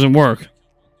really doesn't work.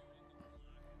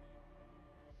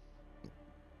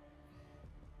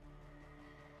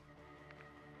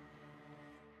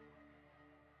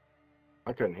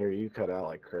 I couldn't hear you cut out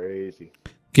like crazy.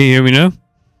 Can you hear me now?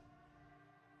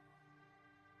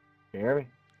 Can you hear me?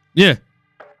 Yeah.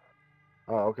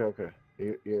 Oh, okay.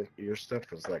 Your stuff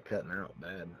was like cutting out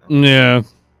bad. Yeah.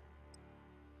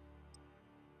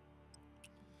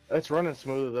 It's running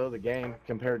smoother though, the game,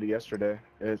 compared to yesterday.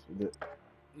 It's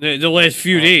The last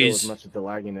few I don't feel days. as much of the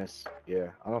lagginess. Yeah,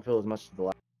 I don't feel as much of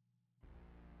the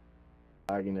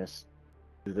lagginess.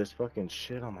 Dude, this fucking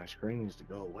shit on my screen needs to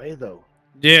go away though.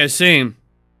 Yeah, same.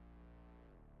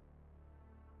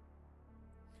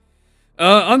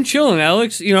 I'm chilling,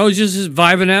 Alex. You know, just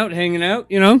vibing out, hanging out,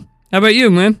 you know? How about you,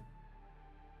 man?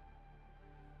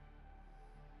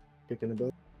 Kicking the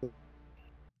boat.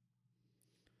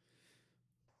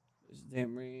 This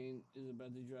damn rain is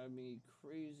about to drive me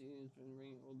crazy. It's been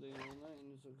raining all day and all night,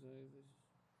 and it's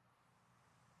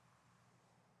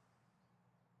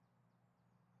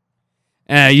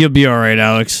okay. You'll be alright,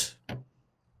 Alex.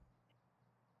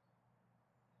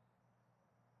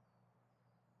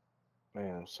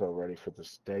 Man, I'm so ready for the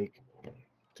steak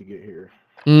to get here.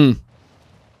 Check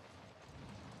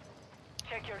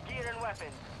your gear and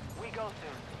weapons. We go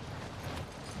soon.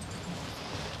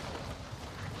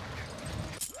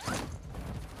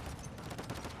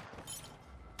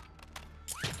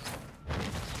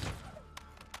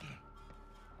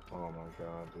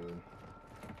 dude.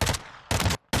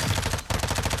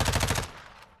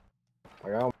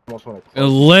 Like, I almost want to. They're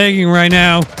lagging right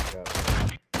now.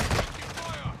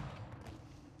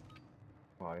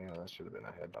 Oh, yeah, that should have been a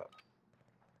headbutt.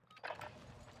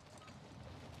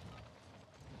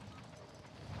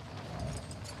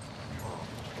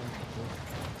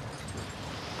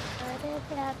 What did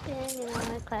happen? You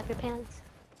know, clap your pants.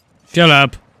 Shut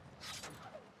up.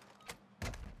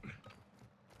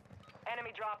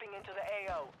 Enemy dropping into the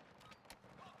AO.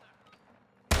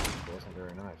 It wasn't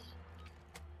very nice.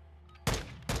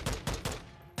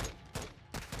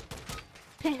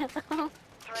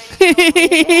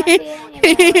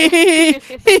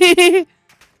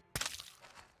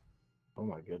 Oh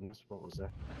my goodness, what was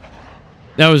that?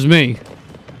 That was me.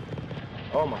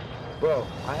 Oh my, bro,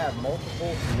 I have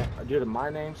multiple, dude, my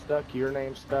name stuck, your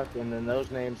name stuck, and then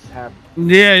those names have...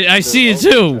 Yeah, I see it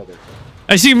too.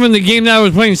 I see him from the game that I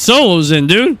was playing solos in,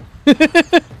 dude.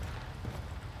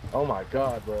 Oh my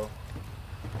god, bro.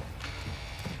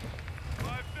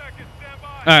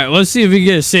 Alright, let's see if we can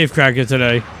get a safe cracker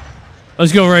today.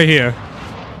 Let's go right here.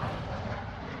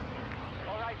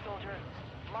 Alright, soldier.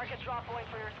 Mark a drop point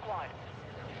for your squad.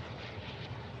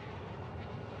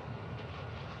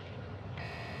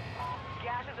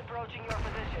 Gas is approaching your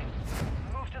position.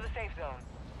 Move to the safe zone.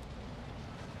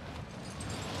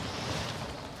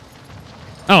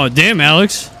 Oh, damn,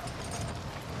 Alex.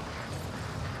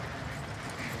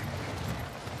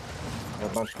 A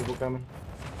bunch of people coming?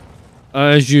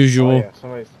 As usual. Oh, yeah,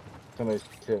 somebody's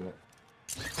hitting it.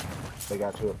 They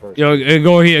got to it first. Yo,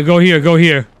 go here, go here, go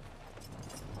here.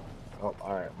 Oh,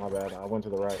 alright, my bad. I went to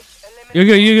the right. You're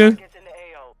good, you're good.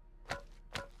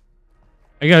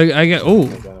 I got, oh.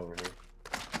 They got over here.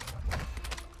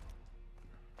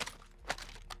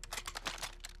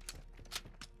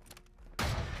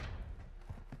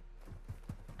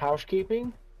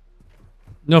 Housekeeping?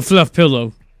 No fluff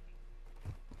pillow.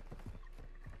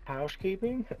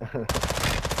 Housekeeping?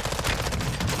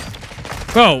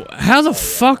 Bro, how the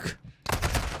fuck?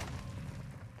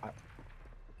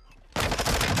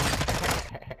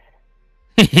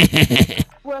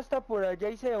 Fue hasta por allá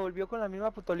y se devolvió con la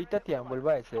misma putolita tía,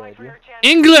 vuelva de serio.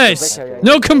 English!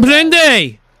 No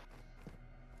comprende!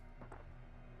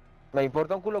 Me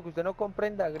importa un culo que usted no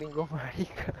comprenda, gringo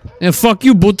marica. And fuck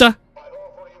you, puta.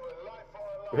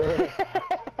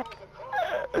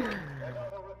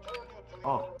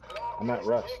 Oh, I'm at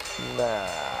Rush. Nah.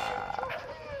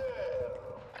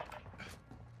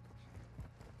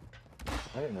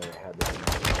 I didn't know they had that.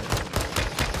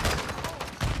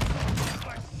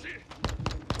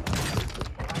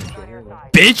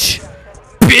 Bitch!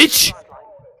 Bitch!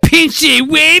 Pinche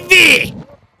wavy!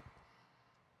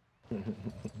 I'm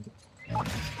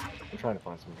trying to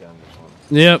find some guns or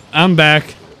something. Yep, I'm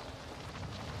back.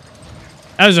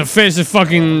 That was the fastest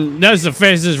fucking. That was the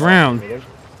fastest round. There's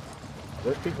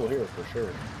people here for sure.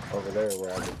 Over there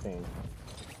where I just seen.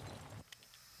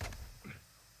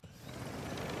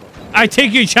 I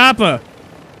take your chopper.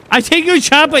 I take your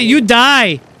chopper. You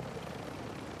die.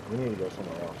 We need to go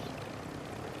somewhere else.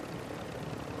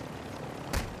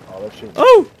 Oh, they're shooting.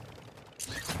 Oh!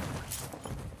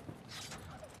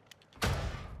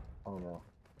 Oh no.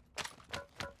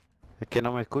 Es que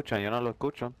no me escuchan, yo no lo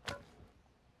escucho.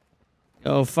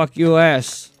 Oh, fuck you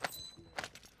ass.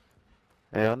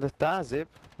 ¿Dónde estás, Zip?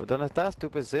 ¿Dónde estás,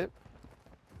 stupid Zip?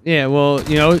 Yeah, well,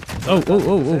 you know. Oh, oh,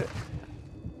 oh, oh.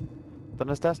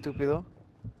 ¿Dónde estás, estúpido?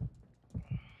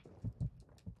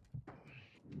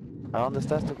 ¿A dónde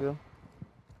estás, estúpido?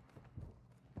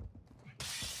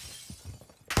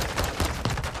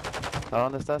 ¿A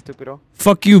dónde estás, estúpido?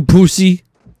 Fuck you, pussy.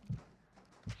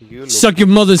 You Suck your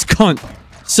mother's cunt.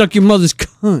 Suck your mother's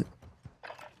cunt.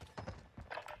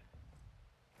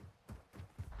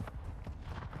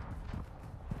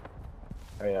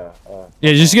 Hey,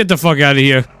 Yeah, just get the fuck out of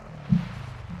here.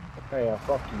 hey,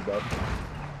 fuck you, bud.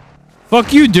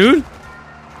 Fuck you, dude.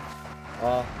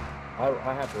 I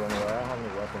have to run away. I don't have any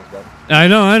weapons, bud. I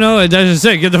know. That's just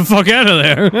it. Get the fuck out of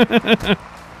there.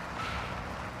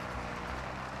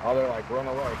 Oh, they're like, run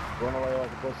away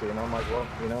like a pussy. And I'm like, well,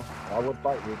 you know, I would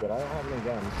fight you, but I don't have any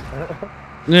guns.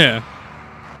 Yeah.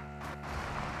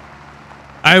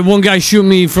 I had one guy shoot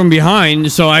me from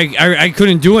behind, so I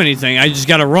couldn't do anything. I just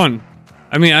gotta run.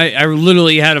 I mean, I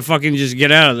literally had to fucking just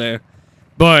get out of there.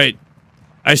 But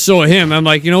I saw him. I'm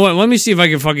like, you know what? Let me see if I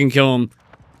can fucking kill him.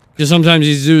 Because sometimes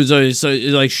these dudes are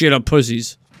like shit up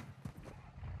pussies.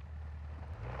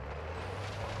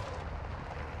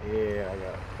 Yeah,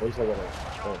 at least I got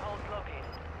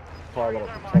probably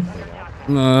gotta protect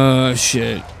me now.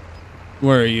 Shit.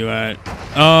 Where are you at?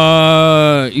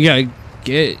 You gotta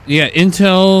get,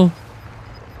 intel.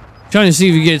 Trying to see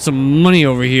if you get some money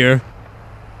over here.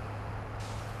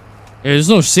 Yeah, there's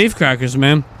no safe crackers,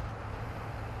 man.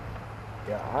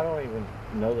 Yeah, I don't even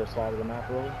know this side of the map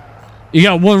really. You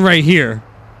got one right here.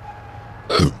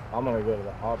 I'm gonna go to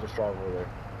the. I'll just drive over there.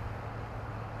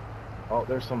 Oh,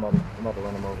 there's somebody. I'm about to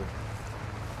run him over.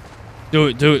 Do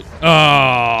it, do it.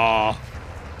 Oh.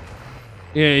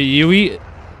 Yeah, you eat.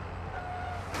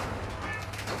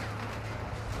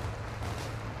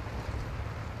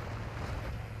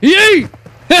 Yay!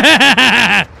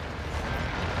 And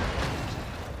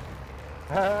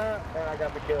I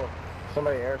got the kill.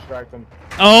 Somebody airstriked him.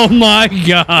 Oh my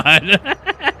god.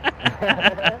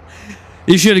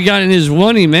 You should have gotten his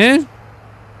money, man.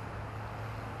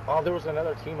 Oh, there was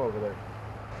another team over there.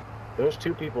 There was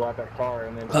 2 people at that car,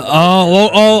 and then.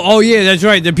 Oh, yeah, that's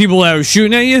right. The people that were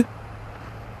shooting at you.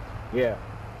 Yeah.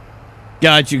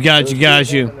 Got you. And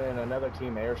then another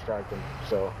team airstriked him.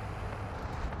 So.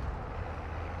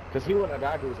 Because he wouldn't have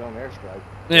died to his own airstrike.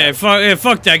 Yeah,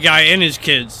 fuck that guy and his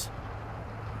kids.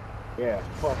 Yeah,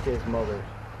 fuck his mother.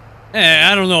 Hey,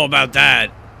 I don't know about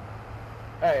that.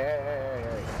 Hey.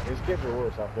 His kids are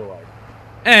worse, I feel like.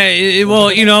 Hey,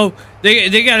 well, you know,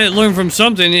 they gotta learn from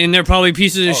something, and they're probably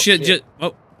pieces of shit. Just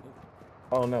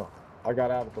Oh no, I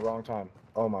got out at the wrong time.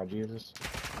 Oh my Jesus.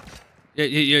 Yeah.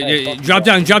 Hey, Drop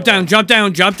down. Shit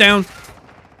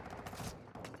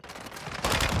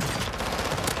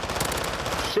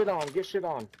on, get shit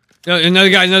on. Another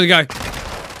guy.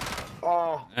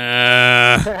 Oh.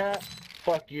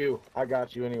 Fuck you. I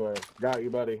got you anyway. Got you,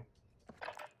 buddy.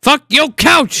 Fuck your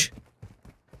couch.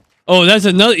 Oh, that's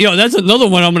another. Yo, that's another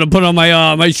one I'm gonna put on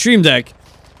my my stream deck,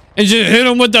 and just hit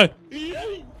him with the.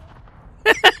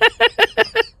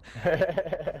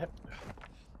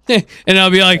 And I'll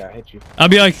be like, yeah, I hit you. I'll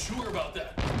be like. Sure about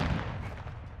that.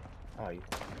 Oh, you.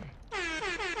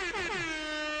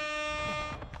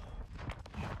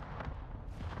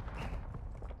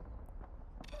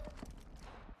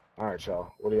 All right,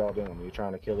 y'all. What are y'all doing? Are you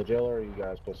trying to kill the jailer, or are you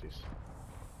guys pussies?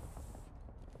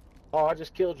 Oh, I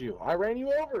just killed you. I ran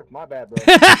you over. My bad, bro.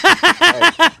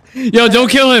 Hey. Yo, don't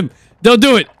kill him. Don't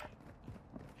do it.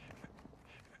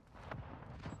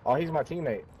 Oh, he's my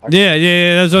teammate.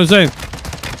 Yeah, that's what I'm saying.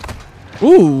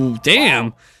 Ooh,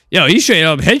 damn. Yo, he straight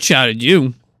up headshotted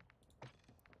you.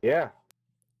 Yeah.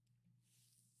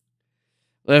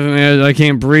 11 minutes, I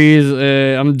can't breathe.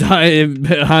 I'm dying.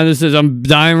 Honda says I'm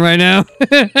dying right now.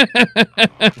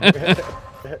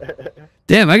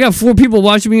 Damn, I got 4 people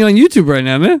watching me on YouTube right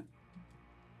now, man.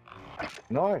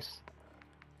 Nice.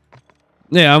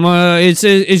 Yeah, I'm it's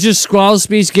just Squall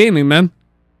Space Gaming, man.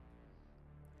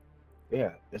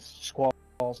 Yeah, it's Squalls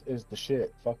is the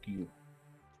shit. Fuck you.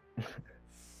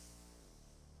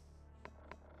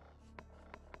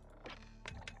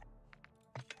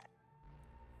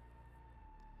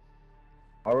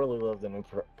 I really love the new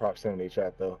proximity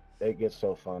chat though. It gets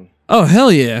so fun. Oh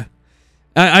hell yeah!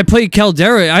 I played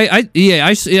Caldera. I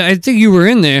think you were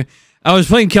in there. I was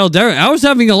playing Caldera. I was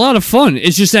having a lot of fun.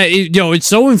 It's just that it's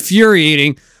so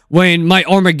infuriating when my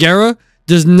Armaguerra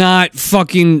does not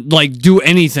fucking like do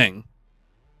anything.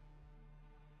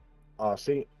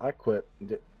 See, I quit.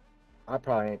 I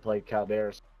probably ain't played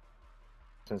Caldera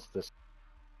since this.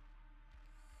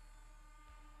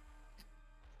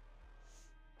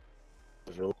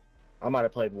 I might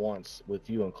have played once with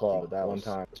you and Claude. That one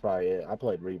time. That's probably it. I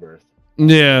played Rebirth.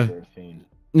 Yeah.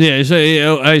 Yeah.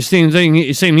 So same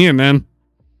thing. Same here, man.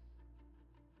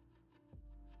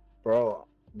 Bro,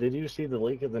 did you see the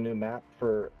leak of the new map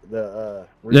for the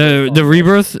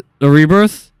Rebirth? The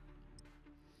Rebirth?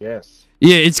 Yes.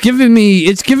 Yeah, it's giving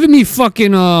me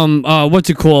fucking what's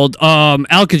it called?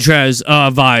 Alcatraz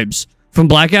vibes from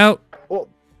Blackout. Well,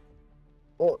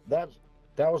 that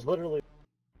was literally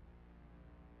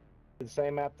the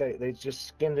same map. They just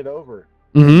skinned it over.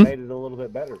 Mm-hmm. Made it a little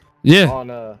bit better. Yeah. On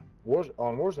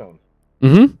Warzone.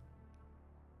 Mm-hmm.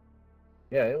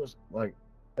 Yeah, it was like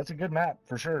that's a good map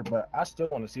for sure, but I still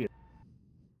want to see it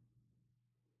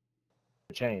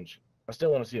change. I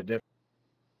still want to see it different.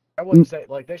 I wouldn't say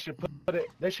like they should put it.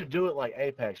 They should do it like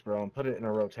Apex, bro, and put it in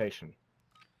a rotation.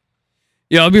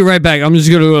 Yeah, I'll be right back. I'm just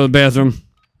gonna go to the bathroom.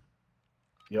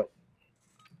 Yep.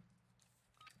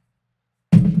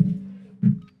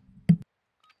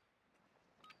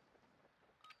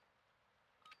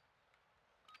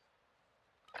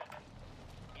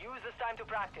 Use this time to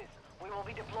practice. We will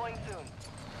be deploying soon.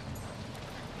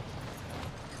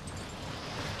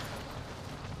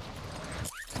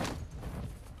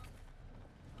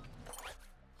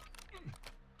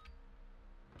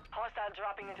 Hostiles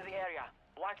dropping into the area.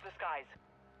 Watch the skies.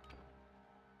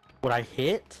 Would I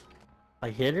hit?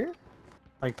 Like hit her?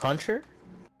 Like punch her?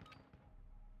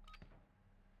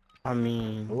 I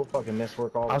mean, We'll fucking miss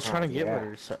work all the time. I was trying to get yeah.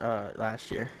 with her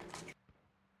last year.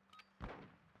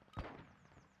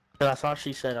 Cause I saw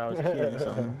she said I was kidding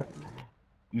something.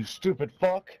 You stupid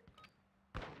fuck.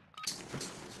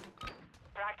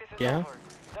 Practice is Yeah? over.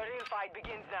 The real fight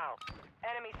begins now.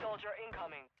 Enemy soldier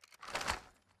incoming.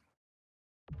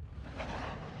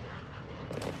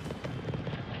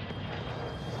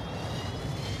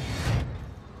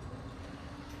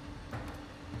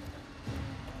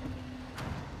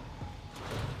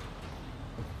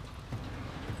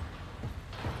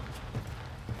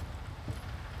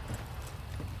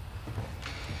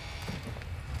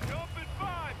 Jump in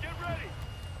 5. Get ready.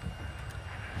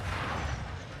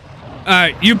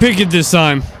 Alright, you pick it this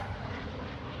time.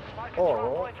 Mark a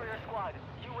strong point for your squad.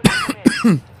 You will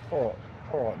win.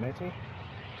 Alright, matey.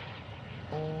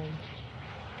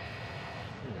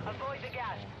 Avoid the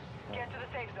gas. Get to the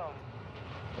safe zone.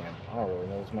 Damn, I don't really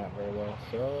know this map very well,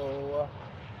 so...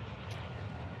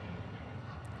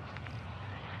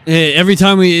 Every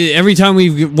time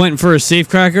we went for a safe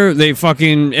cracker, they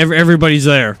fucking everybody's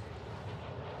there.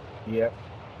 Yep,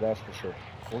 that's for sure.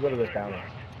 We'll go to this downer.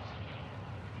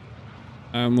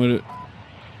 I'm with it.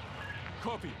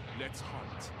 Copy. Let's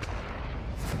hunt.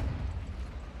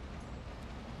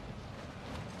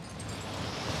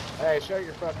 Hey, show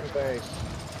your fucking face.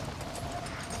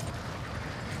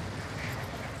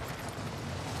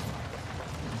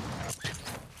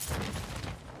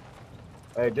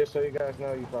 Hey, just so you guys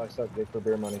know, you probably suck dick for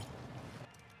beer money.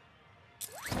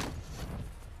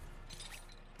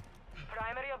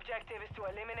 Primary objective is to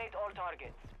eliminate all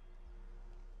targets.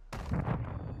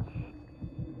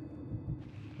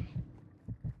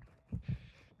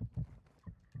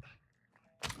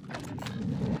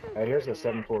 Hey, here's the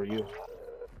 7-4U.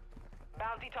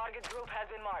 Bounty target group has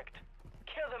been marked.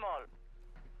 Kill them all.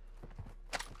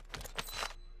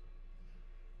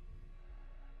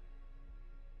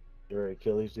 You ready to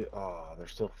kill these dudes? Oh, they're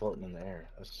still floating in the air.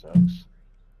 That sucks.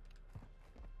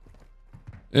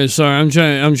 Sorry, I'm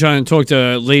trying to talk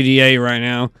to Lady A right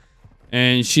now,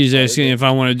 and she's asking if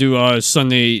I want to do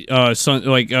Sunday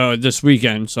this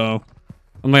weekend. So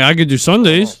I'm like, I could do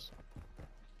Sundays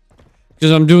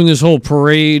because I'm doing this whole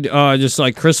parade, just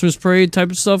like Christmas parade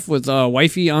type of stuff with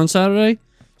wifey on Saturday.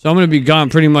 So I'm gonna be gone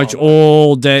pretty much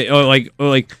all day. I'm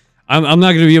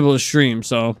not gonna be able to stream.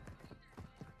 So.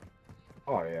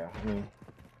 Oh yeah, I mean,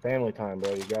 family time,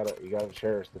 bro. You gotta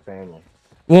cherish the family.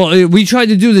 Well, we tried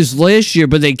to do this last year,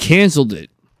 but they canceled it.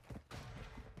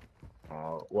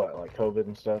 What, like COVID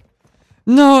and stuff?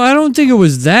 No, I don't think it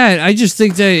was that. I just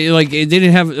think that they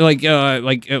didn't have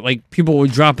like people were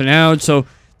dropping out, so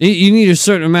you need a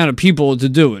certain amount of people to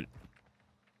do it.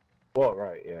 Well,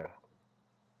 right, yeah.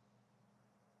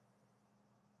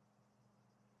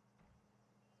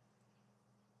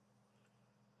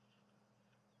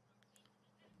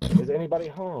 Is anybody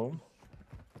home?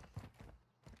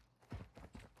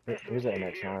 Here's that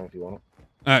MX-9 if you want.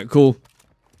 All right, cool.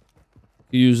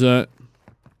 Use that.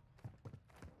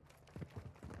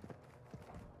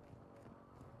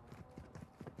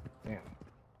 Damn,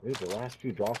 dude, the last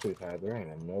few drops we've had, there ain't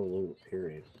a no loot.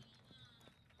 Period.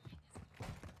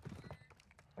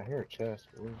 I hear a chest.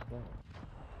 Where's that?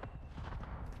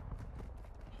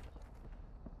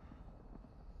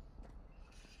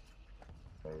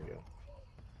 There we go.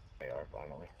 They are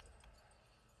finally.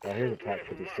 I hear the Pack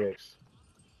 56.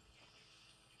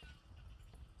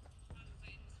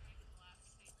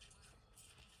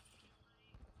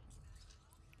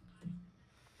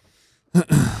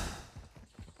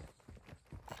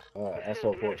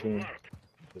 SL14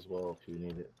 as well if you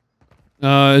need it.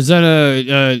 Is that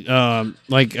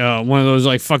one of those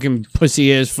like fucking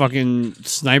pussy ass fucking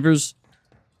snipers?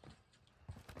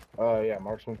 Yeah,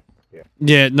 marksman. Yeah.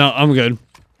 Yeah, no, I'm good.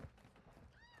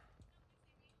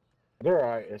 They're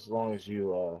alright as long as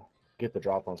you get the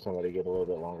drop on somebody, get a little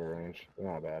bit longer range. They're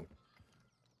not bad.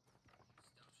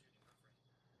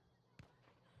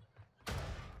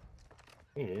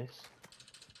 Yes.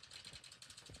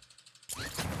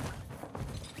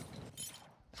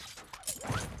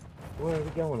 Where are we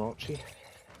going, Archie?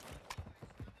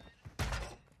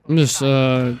 I'm just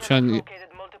trying to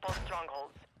get multiple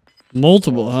strongholds.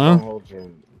 multiple, huh? Strongholds are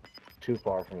too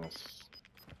far from us.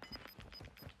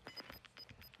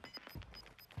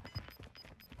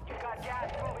 You got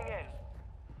gas moving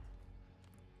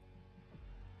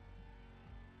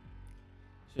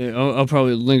in. Yeah, I'll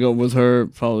probably link up with her.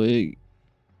 Probably.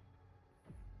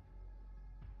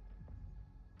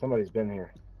 Somebody's been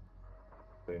here.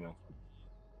 So you know.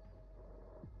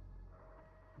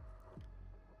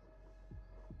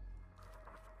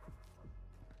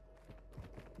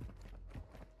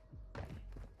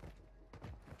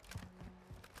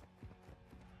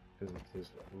 because it's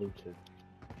looted.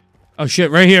 Oh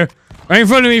shit! Right here, right in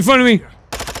front of me! In front of me!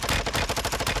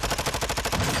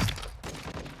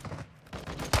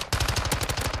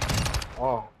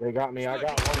 Oh, they got me. I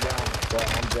got one down,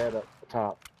 but I'm dead up the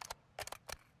top.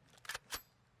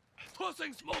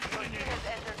 Tossing smoke grenade. Has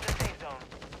entered the safe zone.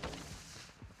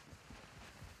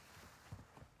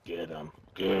 Get him.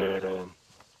 Get him.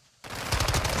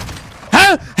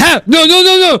 How? How? No! No!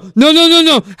 No! No! No! No! No!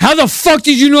 No! How the fuck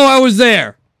did you know I was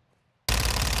there?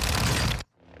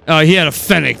 Oh, he had a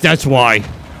fennec. That's why.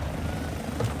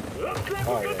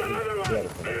 Oh, yeah, he had a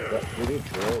fennec. Dude, he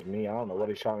drilled me. I don't know what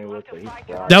he shot me with, but he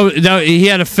fried. That he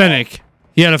had a fennec.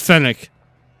 He had a fennec.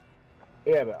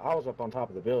 Yeah, but I was up on top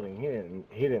of the building.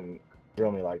 He didn't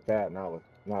drill me like that. Not with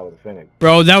a fennec.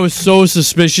 Bro, that was so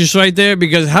suspicious right there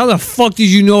because how the fuck did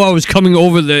you know I was coming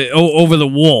over the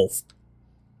wall?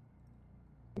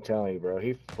 I'm telling you, bro,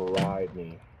 he fried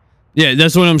me. Yeah,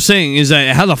 that's what I'm saying. Is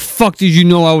that how the fuck did you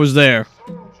know I was there?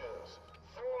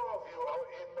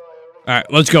 All right,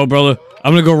 let's go, brother.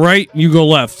 I'm gonna go right. You go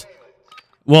left.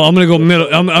 Well, I'm gonna go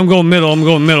middle. I'm going middle. I'm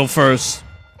going middle first.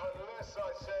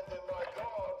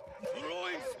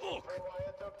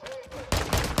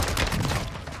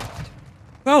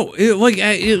 Bro,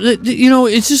 you know,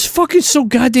 it's just fucking so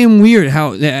goddamn weird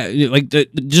how,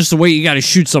 just the way you gotta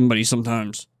shoot somebody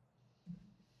sometimes.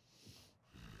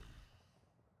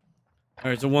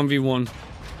 Alright, it's a 1v1.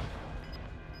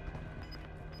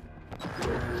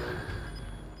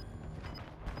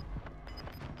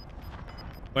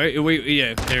 Wait,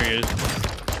 yeah, there he is.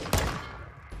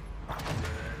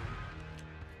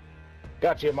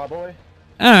 Got you, my boy.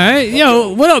 Alright,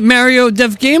 yo, what up, Mario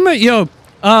Def Gamer? Yo,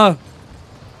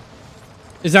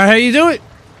 is that how you do it?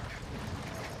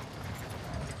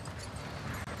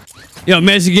 Yo,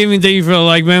 Master Gaming, thank you for the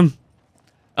like, man.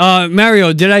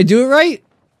 Mario, did I do it right?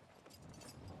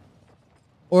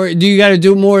 Or do you gotta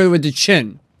do more with the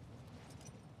chin?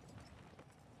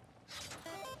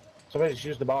 Somebody just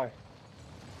used to buy.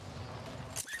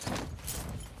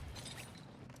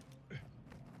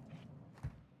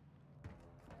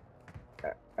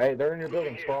 Hey, they're in your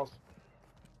building, Squalls.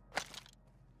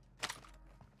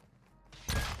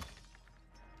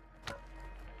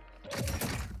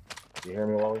 You hear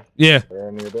me, Wally? Yeah. They're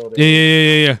in your building.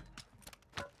 Yeah.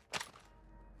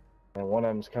 And one of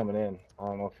them's coming in. I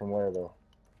don't know from where, though.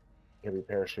 He'll be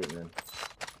parachuting in.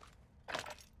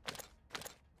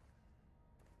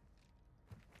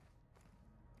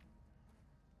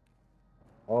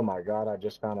 Oh my god, I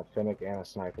just found a Fennec and a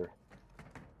sniper.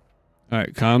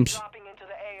 Alright, comms. Dropping into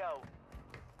the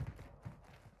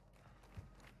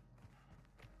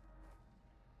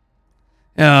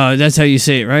AO. That's how you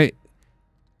say it, right?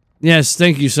 Yes,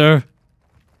 thank you, sir.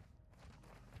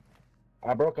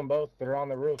 I broke them both. They're on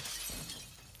the roof.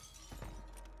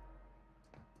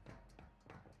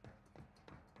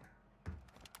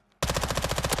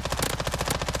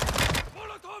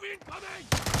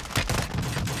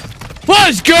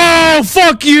 Let's go!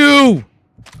 Fuck you!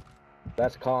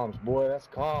 That's comms, boy. That's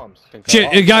comms.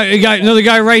 Shit, it got another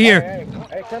guy right here.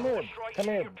 Hey, come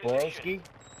here, broski.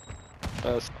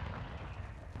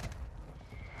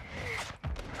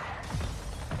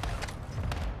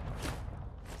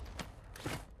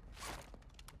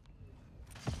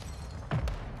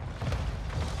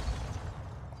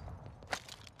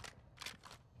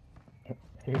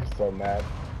 He was so mad.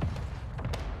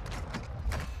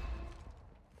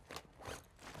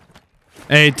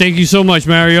 Hey, thank you so much,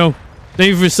 Mario. Thank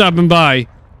you for stopping by.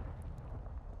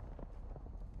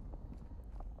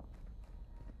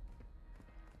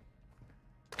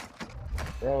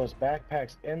 Bro, his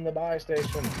backpack's in the buy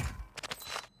station.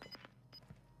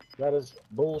 That is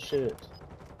bullshit.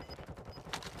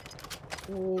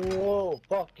 Whoa,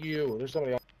 fuck you. There's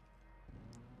somebody else.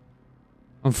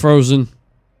 I'm frozen.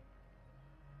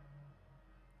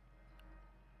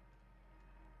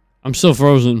 I'm still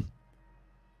frozen.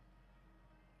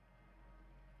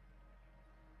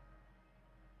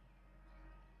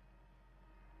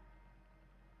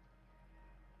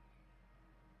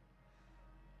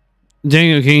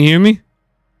 Daniel, can you hear me?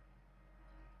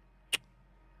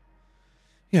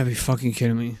 You gotta be fucking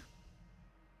kidding me.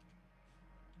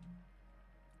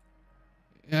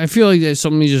 I feel like that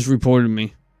somebody just reported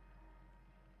me.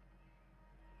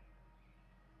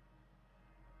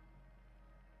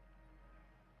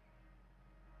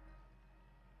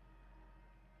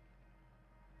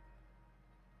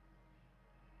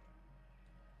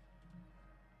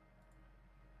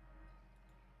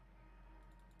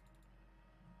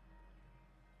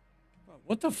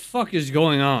 What the fuck is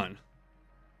going on?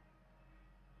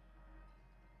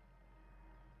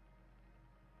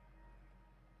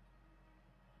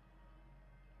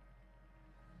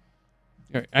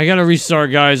 I gotta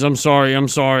restart, guys. I'm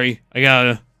sorry. I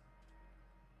gotta.